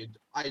he's like it.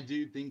 I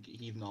do think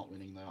he's not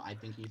winning though. I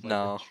think he's like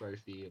No. a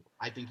trophy.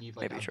 I think he's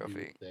like Maybe a trophy.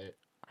 booth that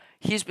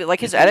He's been like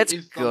his if he edit's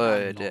is somehow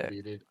good. not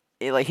booted,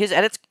 Like his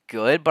edit's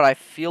good, but I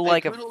feel they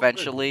like could also-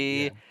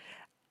 eventually yeah.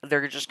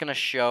 they're just gonna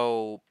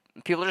show.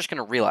 People are just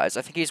gonna realize.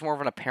 I think he's more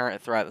of an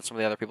apparent threat than some of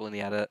the other people in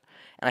the edit,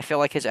 and I feel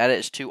like his edit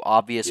is too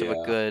obvious of a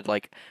Yeah. good.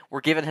 Like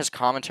we're given his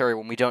commentary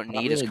when we don't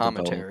Not need his really developed.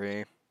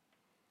 commentary.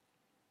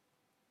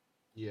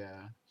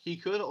 Yeah, he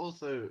could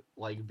also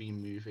like be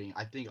moving.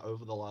 I think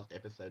over the last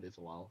episode as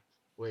well,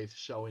 where it's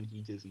showing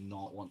he does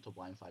not want to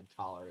blindside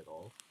Carla at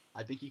all.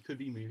 I think he could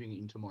be moving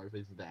into more of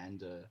his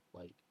Xander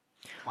like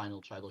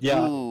final tribal.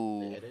 Yeah.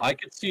 Ooh. I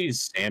could see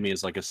Sammy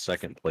as like a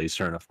second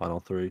placer in a final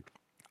 3.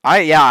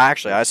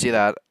 Actually I Let's see see.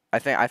 that. I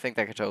think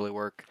that could totally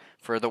work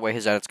for the way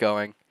his edit's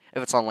going.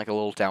 If it's on like a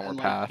little downward and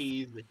path.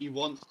 like he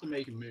wants to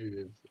make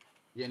moves.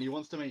 Yeah, and he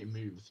wants to make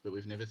moves, but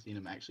we've never seen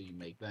him actually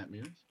make that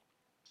move.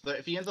 So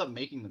if he ends up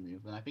making the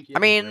move, then I think he I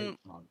has a mean- great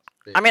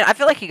chance. I mean, I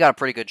feel like he got a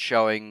pretty good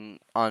showing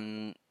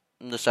on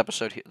this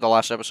episode, the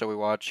last episode we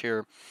watched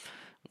here,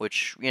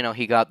 which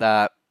he got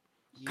that.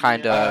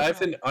 kinda-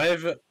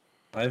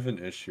 I have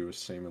an issue with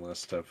Sammy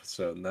last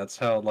episode, and that's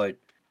how like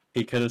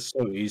he could have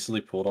so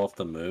easily pulled off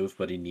the move,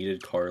 but he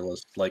needed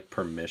Carla's like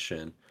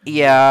permission.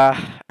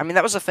 Yeah, I mean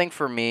that was a thing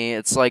for me.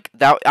 It's like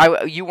that.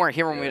 You weren't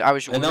here when we And were that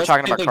was talking the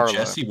about same thing Carla.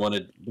 Jesse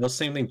wanted. That was the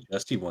same thing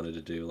Jesse wanted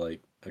to do like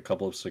a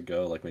couple episodes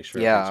ago, like make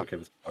sure Yeah.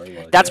 everything's okay with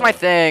Carla. That's my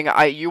yeah.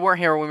 thing. You weren't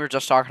here when we were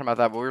just talking about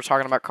that, but we were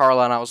talking about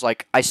Carla, and I was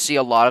like, I see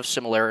a lot of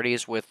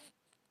similarities with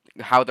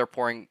how they're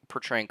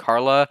portraying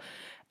Carla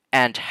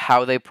and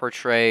how they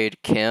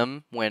portrayed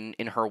Kim when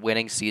in her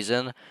winning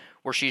season,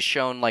 where she's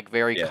shown like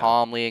very Yeah.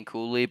 calmly and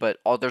coolly, but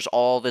there's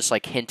all this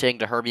like hinting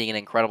to her being an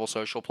incredible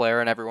social player,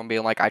 and everyone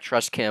being like, I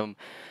trust Kim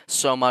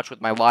so much with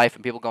my life,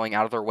 and people going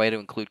out of their way to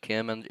include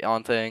Kim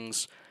on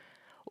things.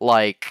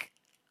 Like,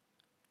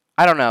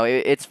 I don't know.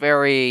 It's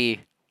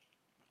very.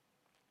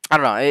 I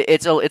don't know.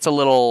 It's a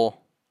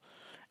little.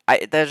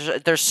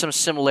 There's some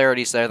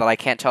similarities there that I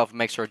can't tell if it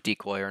makes her a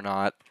decoy or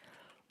not.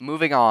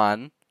 Moving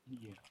on,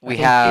 Yeah. we I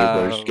think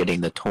have. Gabler's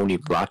getting the Tony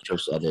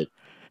Vlachos edit.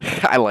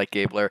 I like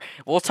Gabler.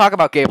 We'll talk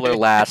about Gabler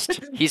last.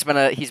 He's been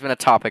a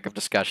topic of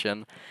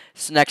discussion.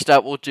 So next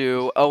up, we'll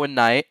do Owen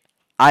Knight.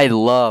 I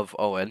love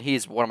Owen.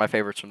 He's one of my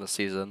favorites from this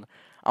season.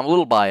 I'm a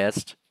little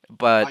biased,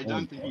 but I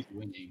don't think he's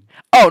winning.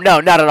 oh no,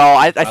 not at all.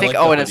 I think like the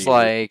Owen is hoodie with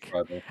like.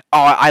 tribal. Oh,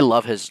 I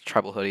love his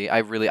tribal hoodie. I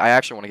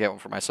actually want to get one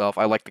for myself.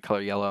 I like the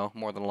color yellow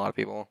more than a lot of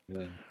people.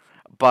 Yeah.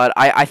 But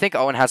I think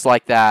Owen has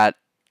like that.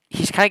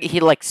 He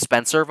like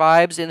Spencer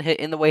vibes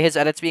in the way his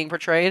edit's being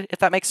portrayed. If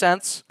that makes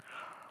sense.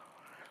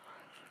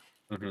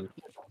 Mhm. And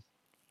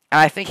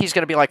I think he's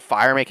gonna be like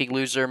fire making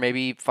loser,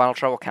 maybe final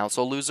tribal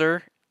council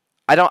loser.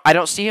 I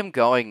don't see him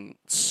going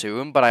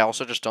soon, but I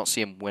also just don't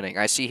see him winning.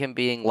 I see him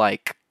being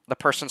like the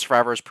person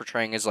Survivor is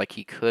portraying as like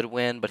he could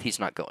win, but he's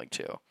not going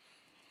to.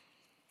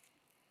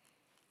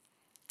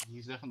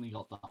 He's definitely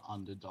got the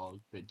underdog,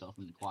 but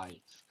doesn't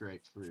quite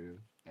scrape through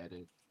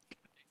edit.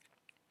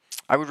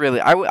 I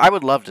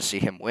would love to see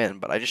him win,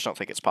 but I just don't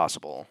think it's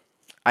possible.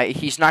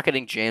 He's not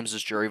getting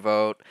James's jury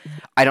vote.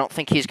 I don't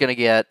think he's gonna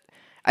get.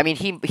 I mean,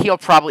 he'll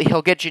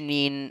get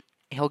Janine.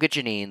 He'll get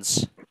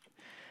Janine's,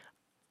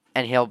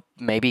 and he'll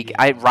maybe.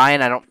 Yeah.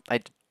 Ryan.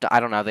 I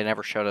don't know. They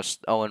never showed us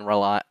Owen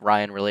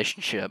Ryan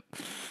relationship,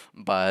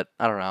 but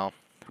I don't know.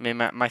 I mean,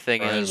 my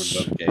thing Ryan would is,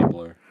 vote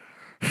Gabler.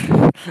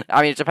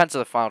 I mean, it depends on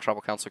the final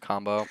Tribal Council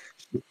combo.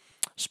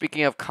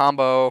 Speaking of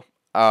combo,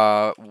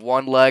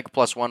 one leg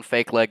plus one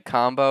fake leg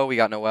combo. We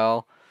got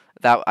Noel.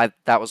 That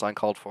was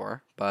uncalled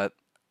for, but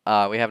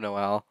we have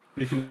Noel.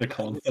 Speaking of It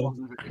combo,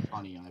 wasn't very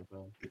funny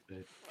either.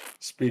 But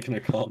speaking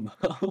of combo,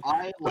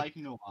 I like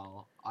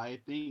Noelle.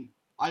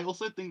 I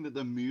also think that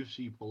the move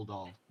she pulled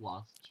off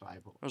last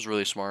tribal, It was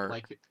really smart.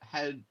 like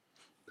had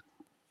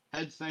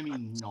Sammy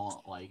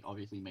not like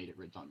obviously made it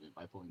redundant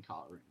by pulling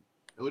Carter in,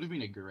 it would have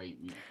been a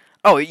great move.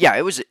 Oh yeah,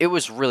 it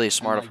was really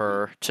smart of like,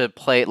 her to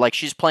play. Like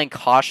she's playing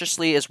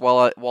cautiously as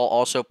well while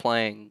also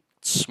playing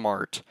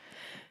smart.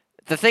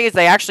 The thing is,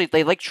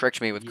 they like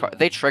tricked me with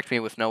they tricked me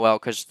with Noelle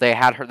because they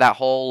had her that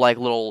whole like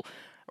little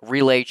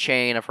relay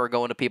chain of her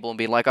going to people and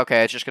being like,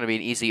 okay, it's just gonna be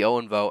an easy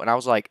Owen vote, and I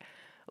was like,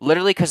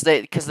 literally because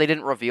they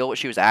didn't reveal what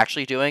she was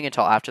actually doing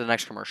until after the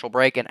next commercial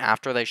break and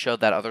after they showed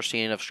that other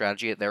scene of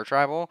strategy at their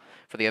tribal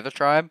for the other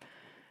tribe,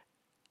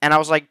 and I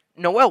was like,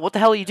 Noelle, what the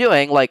hell are you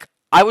doing? Like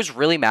I was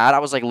really mad. I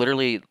was like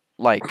literally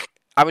like.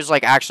 I was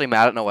like actually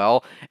mad at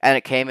Noelle, and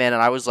it came in,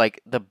 and I was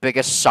like the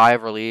biggest sigh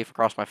of relief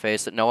across my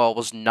face that Noelle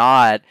was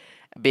not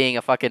being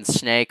a fucking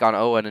snake on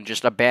Owen and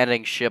just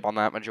abandoning ship on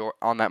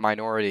that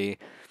minority.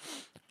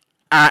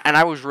 And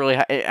I was really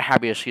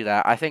happy to see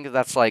that. I think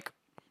that's like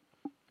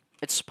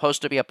it's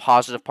supposed to be a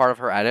positive part of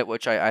her edit,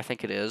 which I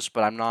think it is,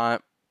 but I'm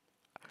not.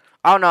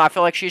 I don't know. I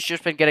feel like she's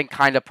just been getting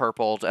kind of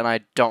purpled, and I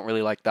don't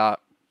really like that.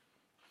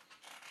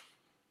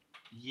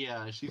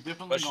 Yeah, she's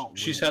definitely but not.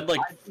 she's winning. had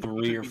like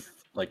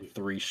I think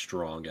three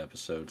strong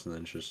episodes, and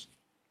then just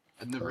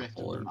and the rest of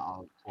purple them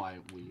are quite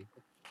weird.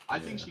 I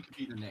think Yeah. she could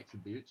be the next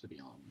boot, to be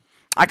honest.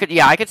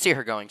 I could see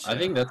her going soon. I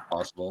think that's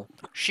possible.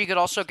 She could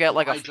also get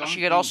like I a. don't She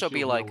could think also be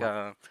she'll like go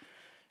a.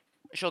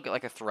 She'll get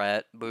like a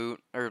threat boot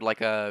or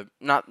like a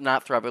not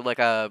threat, but like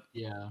a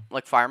Yeah.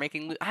 like fire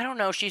making. I don't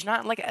know. She's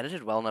not like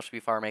edited well enough to be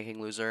fire making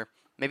loser.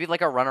 Maybe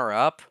like a runner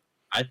up.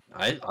 I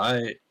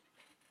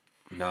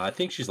no, I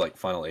think she's like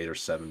final 8 or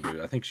 7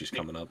 boot. I think she's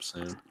coming up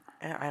soon.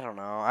 I don't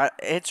know.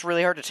 It's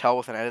really hard to tell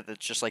with an edit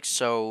that's just like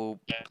so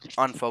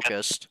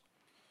unfocused.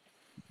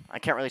 I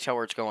can't really tell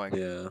where it's going.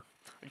 Yeah.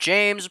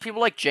 James,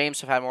 people like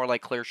James have had more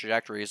like clear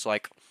trajectories.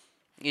 Like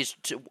he's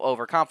too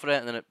overconfident,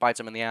 and then it bites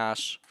him in the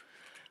ass.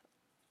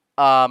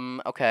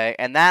 Okay,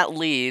 and that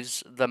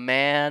leaves the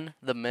man,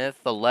 the myth,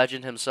 the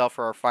legend himself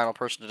for our final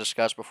person to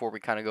discuss before we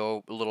kind of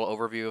go a little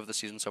overview of the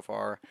season so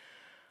far.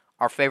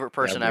 Our favorite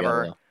person ever,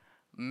 Gabriella.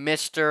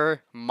 Mr.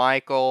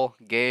 Michael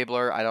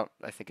Gabler.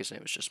 I think his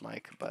name is just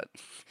Mike, but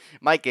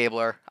Mike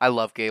Gabler. I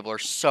love Gabler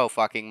so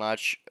fucking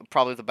much.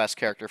 Probably the best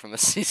character from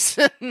this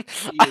season.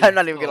 I'm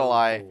not even gonna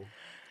lie. Cool.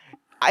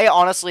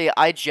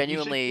 I You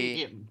genuinely.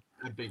 should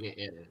get a bigger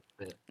edit.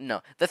 But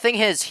No, the thing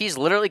is, he's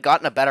literally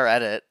gotten a better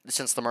edit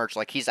since the merge.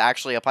 Like he's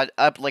actually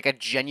like a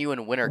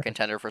genuine winner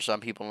contender for some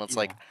people, and it's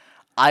like,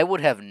 I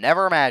would have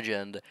never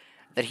imagined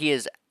that he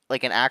is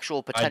like an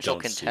actual potential I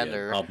don't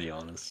contender. See it, I'll be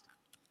honest.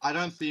 I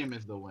don't see him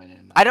as the winner.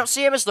 No. I don't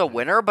see him as the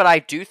winner, but I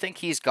do think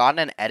he's gotten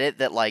an edit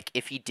that like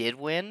if he did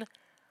win,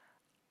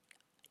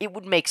 it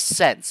would make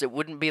sense. It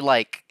wouldn't be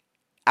like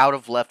out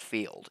of left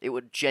field. It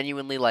would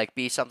genuinely like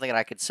be something that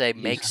I could say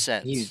makes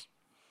sense.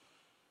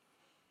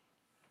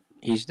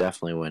 He's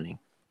definitely winning.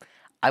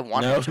 I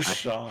want No him to.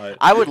 shot.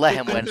 I would let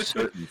him I'm win.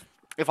 certain.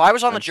 If I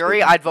was on the I'm jury,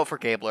 certain. I'd vote for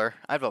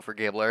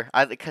Gabler.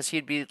 Because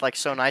he'd be like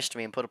so nice to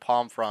me and put a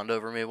palm frond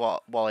over me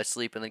while I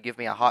sleep, and then give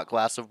me a hot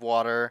glass of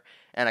water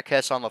and a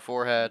kiss on the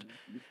forehead,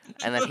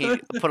 and then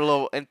he'd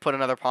put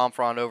another palm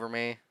frond over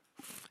me,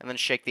 and then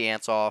shake the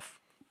ants off.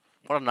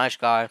 What a nice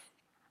guy.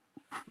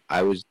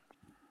 I was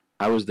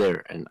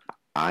there, and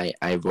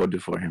I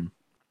voted for him.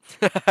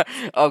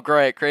 Oh,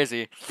 great,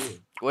 crazy.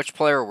 Which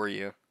player were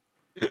you?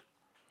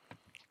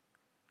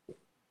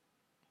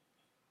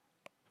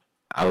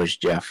 I was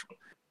Jeff.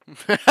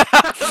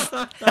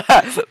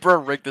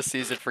 Bro, rig the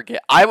season for Dude,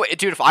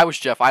 if I was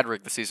Jeff, I'd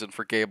rig the season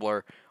for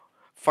Gabler.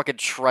 Fucking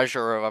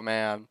treasure of a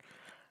man.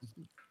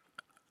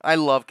 I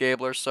love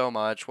Gabler so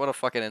much. What a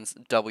fucking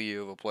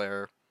W of a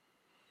player.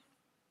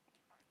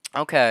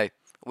 Okay,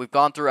 we've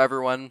gone through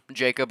everyone.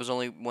 Jacob has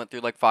only went through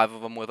like 5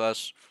 of them with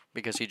us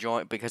because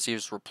he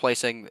was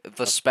replacing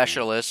the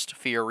specialist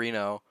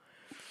Fiorino.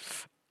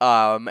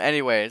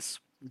 Anyways.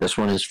 This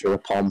one is for the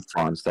palm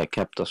fronds that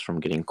kept us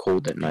from getting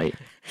cold at night.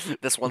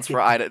 This one's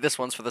for This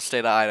one's for the state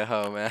of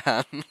Idaho,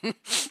 man.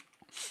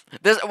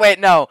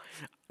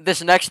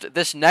 This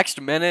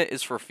next minute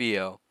is for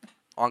Fio,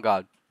 on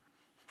God.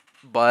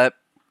 But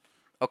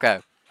okay,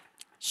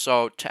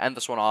 so to end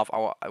this one off,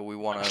 we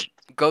want to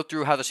go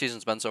through how the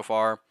season's been so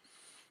far.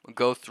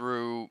 Go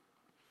through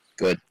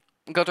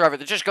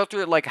everything. Just go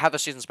through like how the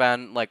season's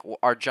been, like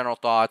our general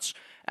thoughts.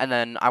 And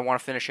then I want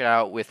to finish it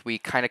out with we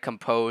kind of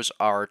compose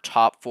our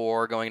top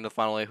 4 going into the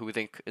final 8, who we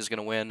think is going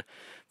to win,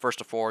 1st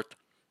to 4th,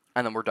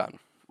 and then we're done.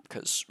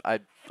 Because I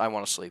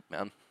want to sleep,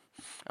 man.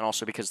 And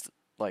also because,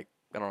 like,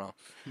 I don't know.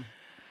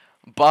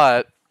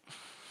 But,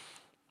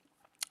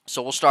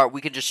 so we'll start.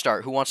 We can just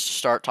start. Who wants to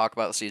start? Talk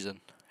about the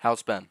season. How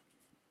it's been?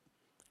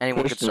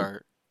 Anyone could Kristen,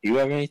 start. do you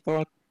have any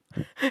thoughts?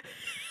 Is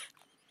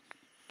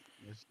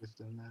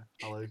Kristen there?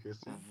 Hello,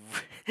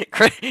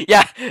 Kristen.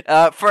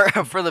 Yeah,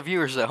 for the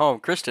viewers at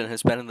home, Kristen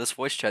has been in this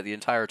voice chat the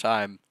entire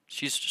time.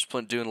 She's just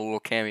doing a little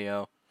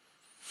cameo.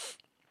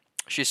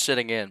 She's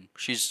sitting in.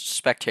 She's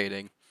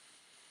spectating.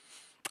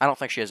 I don't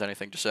think she has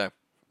anything to say.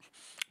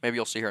 Maybe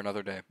you'll see her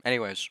another day.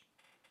 Anyways,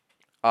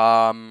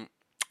 I'll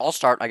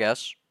start, I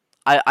guess.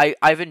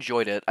 I've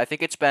enjoyed it. I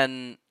think it's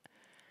been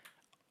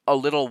a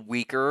little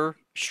weaker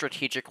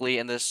strategically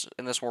in this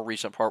more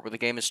recent part where the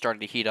game is starting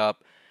to heat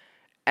up,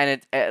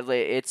 and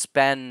it's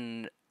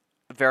been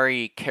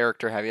very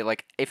character heavy.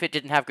 Like if it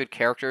didn't have good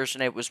characters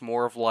and it was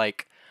more of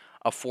like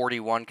a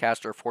 41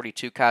 cast or a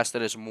 42 cast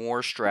that is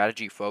more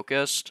strategy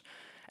focused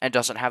and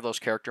doesn't have those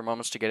character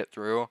moments to get it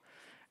through,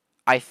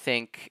 I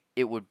think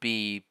it would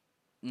be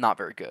not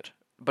very good.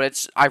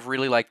 But I've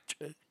really liked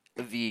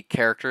the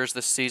characters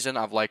this season.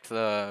 I've liked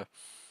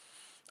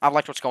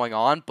what's going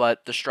on,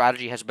 but the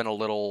strategy has been a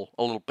little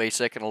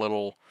basic and a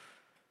little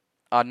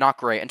not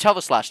great until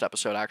this last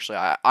episode. Actually,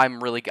 I'm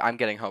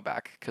getting hope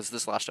back because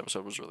this last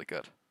episode was really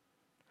good.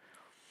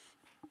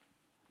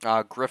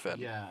 Griffin.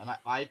 Yeah, and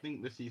I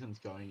think the season's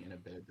going in a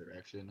better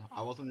direction.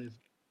 I wasn't as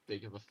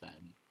big of a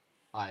fan.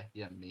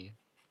 Me.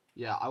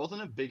 Yeah, I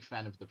wasn't a big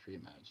fan of the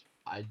pre-merge.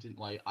 I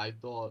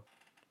thought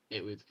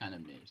it was kind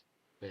of mid.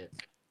 But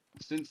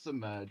since the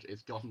merge,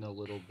 it's gotten a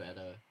little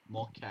better.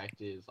 More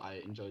characters.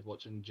 I enjoyed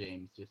watching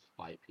James just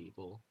fight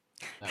people.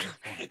 That was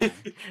kind of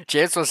fun.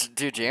 James was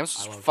I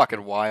love fucking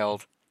James.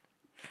 wild.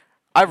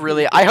 I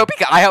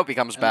hope he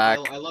comes And back.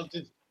 I loved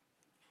it.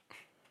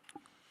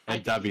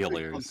 Like, that'd be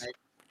hilarious.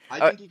 I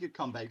think he could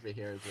come back for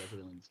Heroes vs.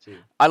 Villains too.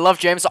 I love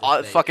James'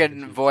 If they fucking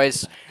choose to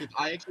voice. do that. 'Cause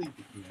I actually,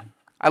 yeah.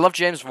 I love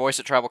James' voice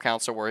at Tribal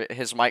Council where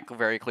his mic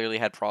very clearly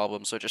had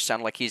problems, so it just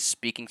sounded like he's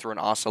speaking through an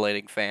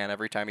oscillating fan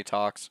every time he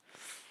talks.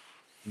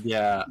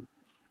 Yeah.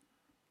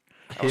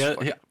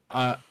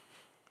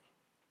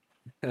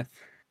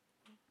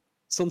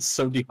 Sounds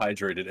so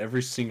dehydrated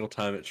every single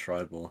time at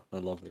Tribal. I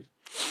love it.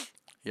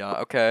 Yeah,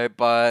 okay,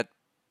 but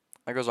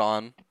that goes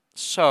on.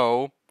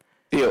 So,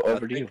 Theo,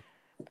 over to you.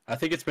 I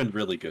think it's been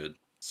really good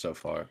so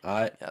far.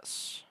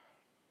 yes.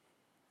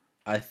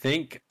 I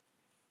think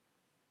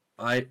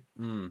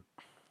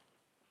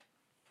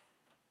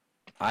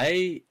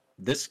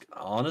this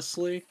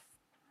honestly,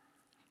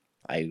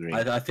 I agree.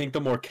 I think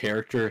the more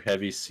character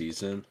heavy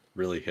season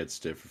really hits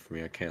different for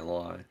me. I can't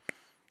lie.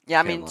 Yeah,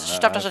 I Can't mean, lie.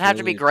 stuff doesn't have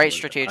to be really great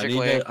enjoyed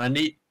it.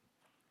 strategically.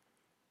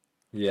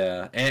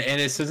 Yeah,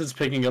 and since it's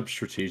picking up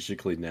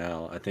strategically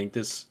now, I think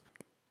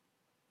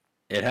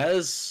it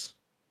has.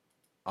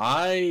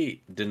 I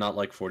did not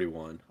like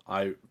 41.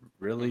 I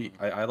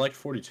liked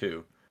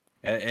 42.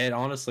 It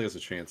honestly has a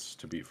chance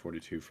to beat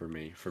 42 for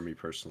me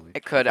personally.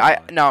 It could. I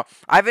can't lie. No,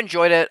 I've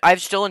enjoyed it.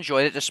 I've still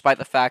enjoyed it despite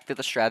the fact that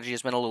the strategy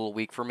has been a little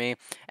weak for me.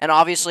 And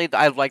obviously,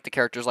 I like the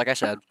characters, like I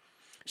said.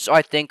 So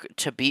I think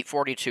to beat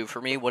 42 for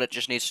me, what it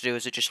just needs to do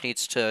is it just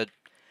needs to,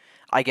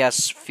 I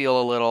guess,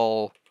 feel a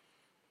little.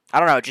 I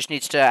don't know. It just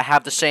needs to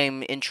have the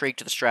same intrigue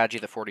to the strategy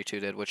that 42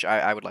 did, which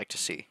I would like to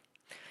see.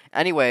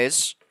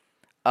 Anyways,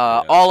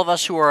 Yeah. all of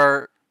us who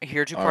are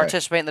here to All right.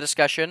 participate in the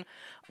discussion,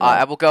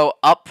 Right. I will go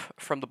up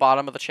from the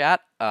bottom of the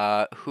chat.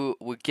 Who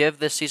would give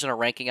this season a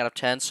ranking out of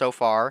 10 so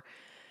far,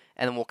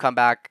 and then we'll come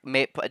back.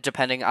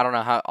 Depending, I don't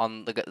know how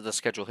on the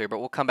schedule here, but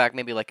we'll come back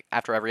maybe like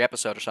after every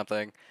episode or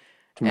something,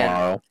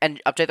 Tomorrow.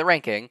 and update the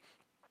ranking.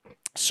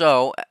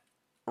 So,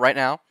 right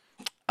now,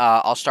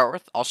 I'll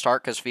start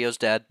because Fio's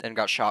dead and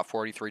got shot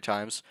 43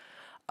 times.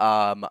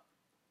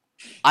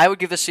 I would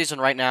give this season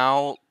right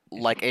now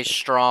like a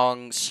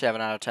strong 7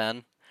 out of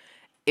 10.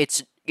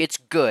 It's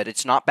good.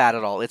 It's not bad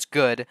at all. It's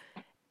good,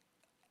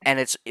 and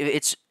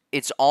it's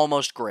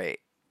almost great.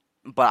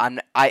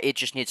 But it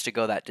just needs to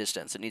go that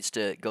distance. It needs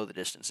to go the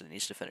distance. And it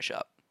needs to finish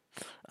up.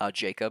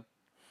 Jacob.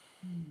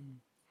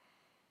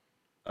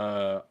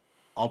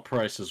 I'll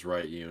price is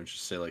right you and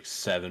just say like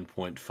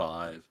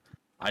 7.5.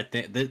 I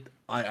think that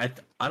I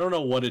don't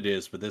know what it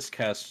is, but this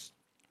cast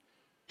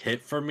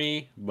hit for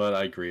me, but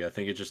I agree. I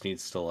think it just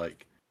needs to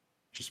like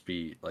just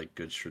be like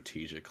good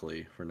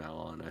strategically from now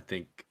on. I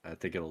think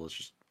it'll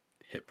just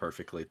hit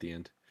perfectly at the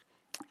end.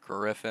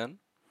 Griffin.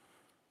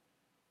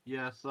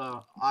 Yeah,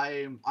 so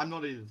I'm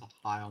not as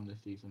high on this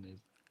season as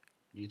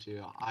you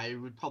two. I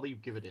would probably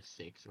give it a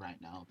 6 right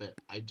now, but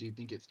I do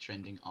think it's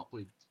trending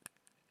upwards.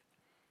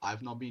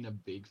 I've not been a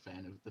big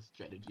fan of the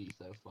strategy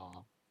so far,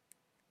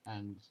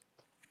 and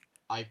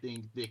I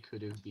think there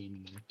could have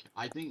been more.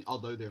 I think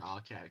although there are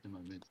character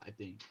moments, I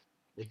think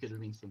there could have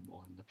been some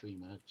more in the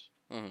pre-merge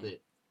Mhm.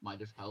 that might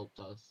have helped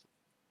us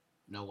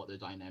know what the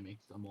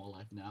dynamics are more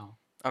like now.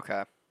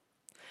 Okay.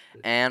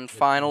 But And it's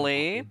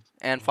finally,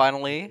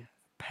 upwards.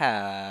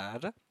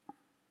 Pad.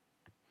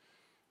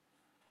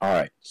 All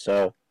right.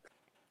 So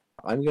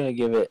I'm gonna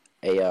give it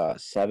a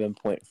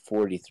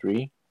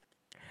 7.43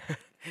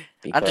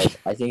 because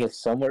I think it's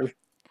somewhere.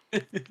 I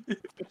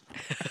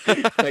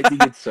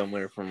think it's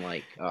somewhere from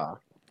like above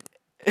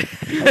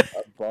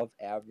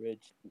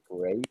average to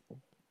great.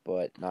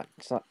 but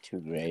it's not too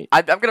great.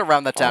 I'm gonna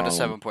round that down to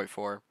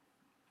 7.4.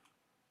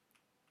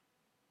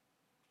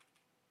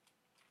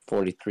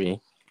 43.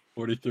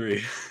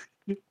 43.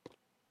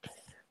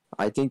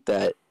 I think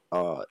that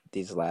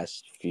these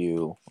last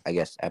few,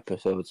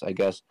 episodes,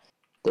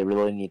 they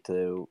really need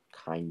to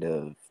kind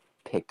of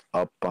pick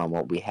up on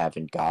what we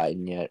haven't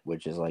gotten yet,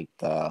 which is like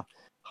the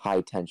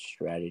high tense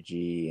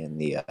strategy and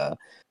the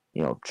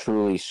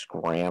truly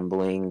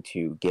scrambling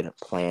to get a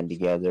plan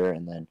together,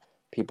 and then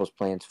people's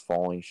plans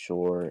falling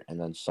short, and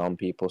then some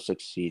people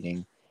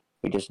succeeding.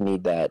 We just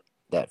need that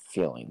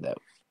feeling that,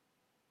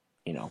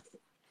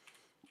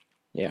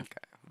 yeah. Okay.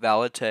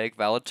 Valid take.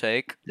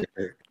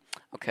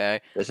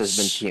 Okay. This has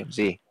been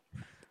TMZ.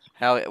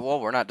 Well,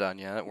 we're not done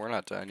yet.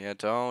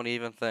 Don't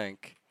even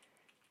think.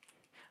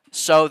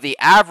 So the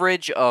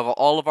average of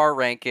all of our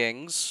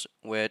rankings,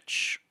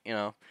 which,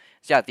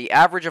 the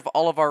average of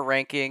all of our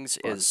rankings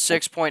is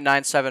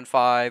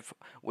 6.975,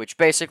 which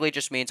basically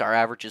just means our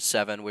average is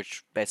 7,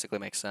 which basically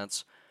makes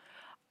sense.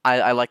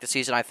 I like the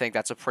season. I think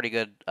that's a pretty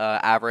good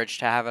average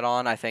to have it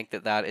on. I think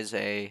that is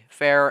a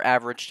fair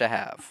average to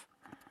have.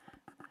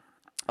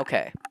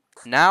 Okay.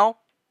 Now,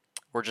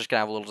 we're just going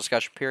to have a little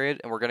discussion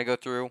period, and we're going to go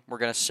through. We're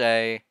going to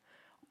say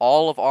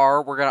all of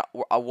our.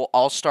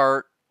 I'll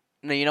start.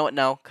 No, you know what?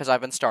 No, because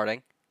I've been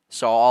starting.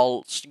 So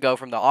I'll go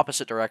from the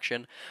opposite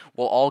direction.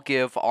 We'll all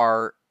give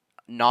our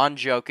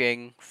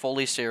non-joking,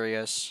 fully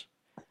serious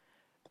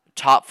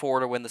top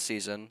 4 to win the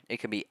season. It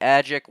can be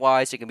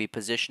adject-wise, it can be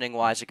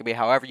positioning-wise, it can be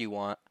however you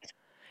want.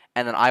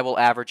 And then I will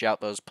average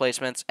out those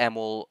placements, and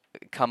we'll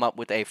come up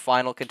with a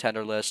final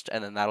contender list,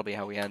 and then that'll be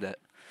how we end it.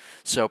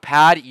 So,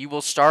 Pad, you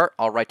will start.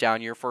 I'll write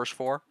down your first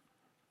 4.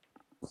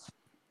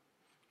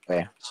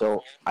 Okay,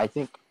 so I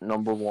think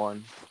number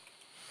 1,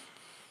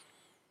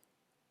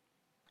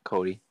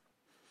 Cody.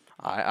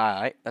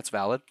 Alright, that's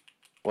valid.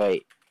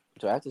 Wait,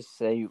 do I have to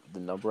say the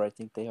number I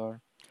think they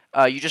are?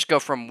 You just go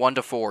from 1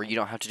 to 4. You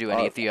don't have to do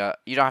any of the.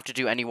 You don't have to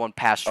do anyone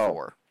past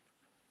 4.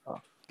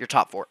 Your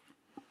top 4.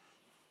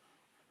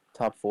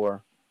 Top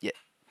 4. Yeah.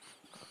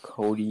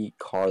 Cody,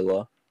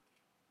 Carla.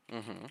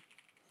 Mm-hmm.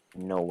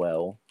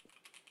 Noel.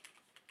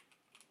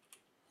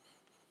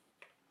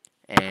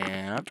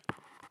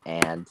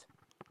 And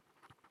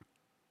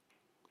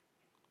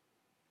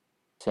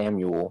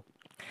Samuel.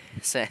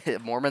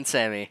 Mormon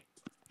Sammy.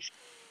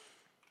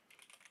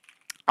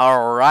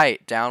 All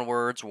right,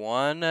 downwards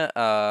 1,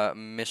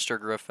 Mr.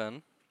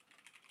 Griffin.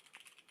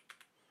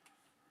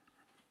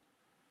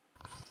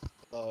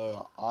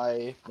 So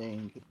I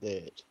think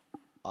that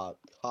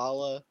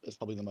Carla is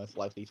probably the most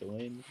likely to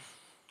win.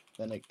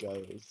 Then it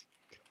goes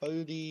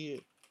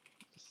Cody,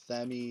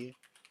 Sammy,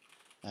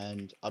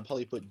 and I'd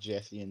probably put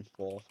Jesse in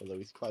 4th, although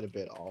he's quite a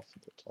bit off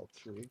the top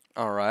 3.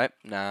 All right,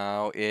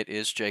 now it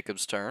is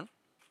Jacob's turn.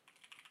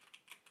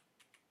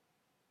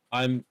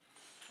 Am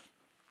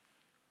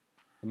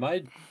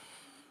I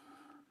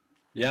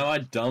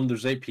dumb?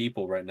 There's 8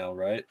 people right now,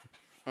 right?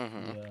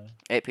 Mm-hmm. Yeah.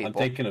 8 people. I'm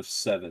thinking of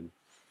 7.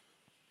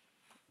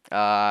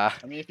 I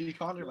mean, if you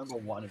can't remember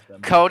one of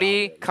them, Cody,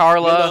 you can't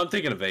Carla. No, I'm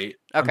thinking of 8.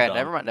 Okay, I'm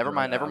dumb. never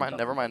mind.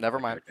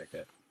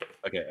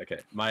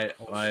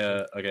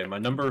 Okay. My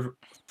number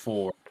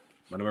 4.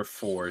 My number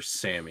 4 is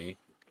Sammy.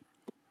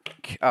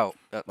 Oh,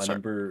 My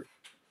sorry.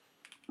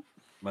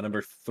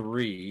 number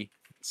 3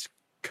 is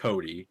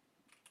Cody.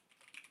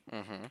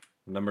 Mm-hmm.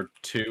 Number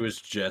 2 is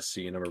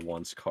Jesse. Number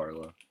 1's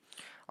Carla.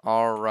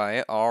 All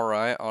right.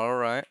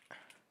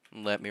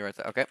 Let me write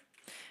that. Okay.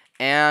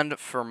 And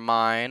for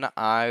mine,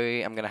 I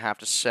am gonna have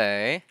to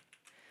say,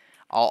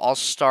 I'll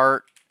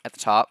start at the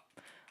top.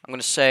 I'm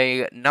gonna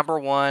say number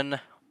 1.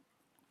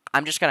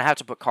 I'm just gonna have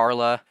to put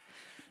Carla.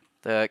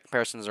 The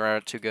comparisons are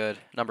too good.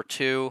 Number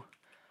 2,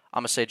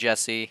 I'm gonna say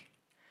Jesse.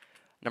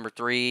 Number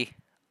 3,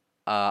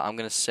 I'm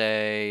gonna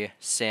say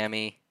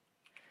Sammy.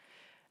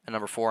 And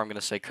number 4, I'm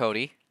gonna say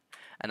Cody.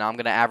 And I'm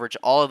gonna average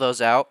all of those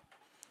out.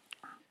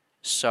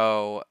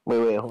 So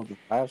Wait, hold on.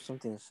 I have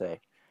something to say.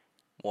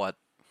 what?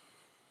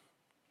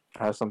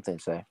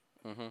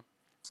 Mm-hmm.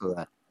 So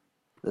that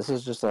this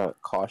is just a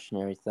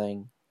cautionary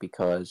thing,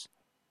 because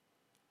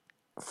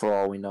for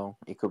all we know,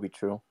 it could be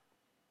true.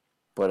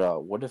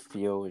 But what if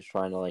Theo is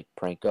trying to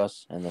prank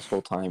us, and this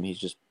whole time he's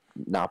just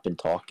not been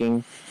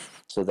talking,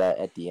 so that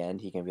at the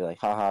end he can be like,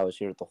 "Haha, I was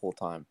here the whole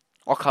time."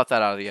 I'll cut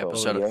that out of the So,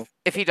 episode. Theo,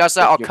 If he does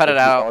that, I'll cut it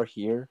out. If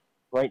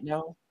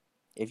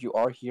you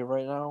are here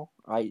right now,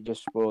 I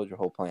just spoiled your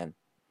whole plan.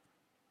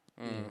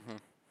 Mm-hmm.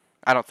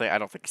 I don't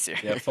think he's here.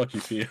 Yeah, fuck you,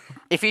 Theo.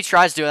 If he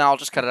tries doing that, I'll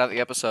just cut it out of the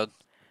episode.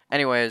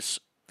 Anyways,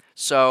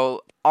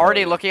 so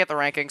already looking at the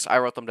rankings, I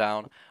wrote them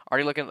down.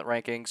 Already looking at the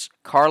rankings,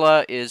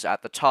 Carla is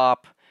at the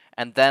top,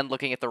 and then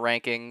looking at the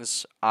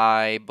rankings,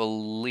 I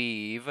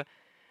believe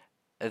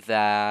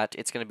that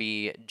it's going to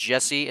be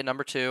Jesse at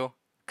number 2,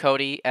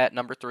 Cody at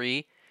number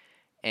 3,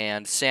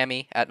 and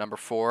Sammy at number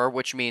 4,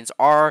 which means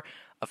our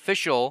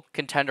official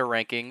contender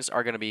rankings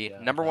are going to be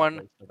number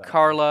 1,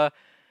 Carla,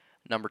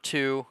 number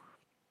 2.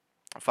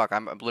 Fuck,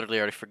 I'm literally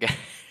already forgetting.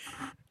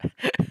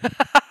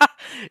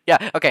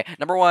 Yeah, okay.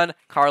 Number 1,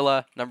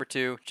 Carla. Number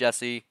 2,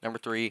 Jesse. Number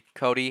 3,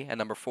 Cody. And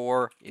number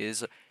 4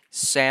 is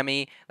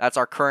Sammy. That's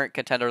our current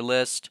contender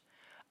list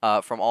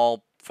from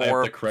all I have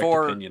four, the correct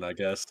opinion, I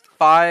guess.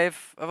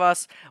 5 of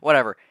us.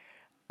 Whatever.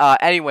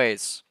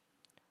 Anyways,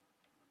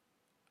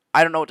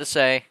 I don't know what to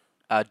say.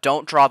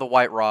 Don't draw the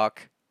white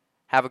rock.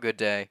 Have a good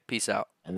day. Peace out.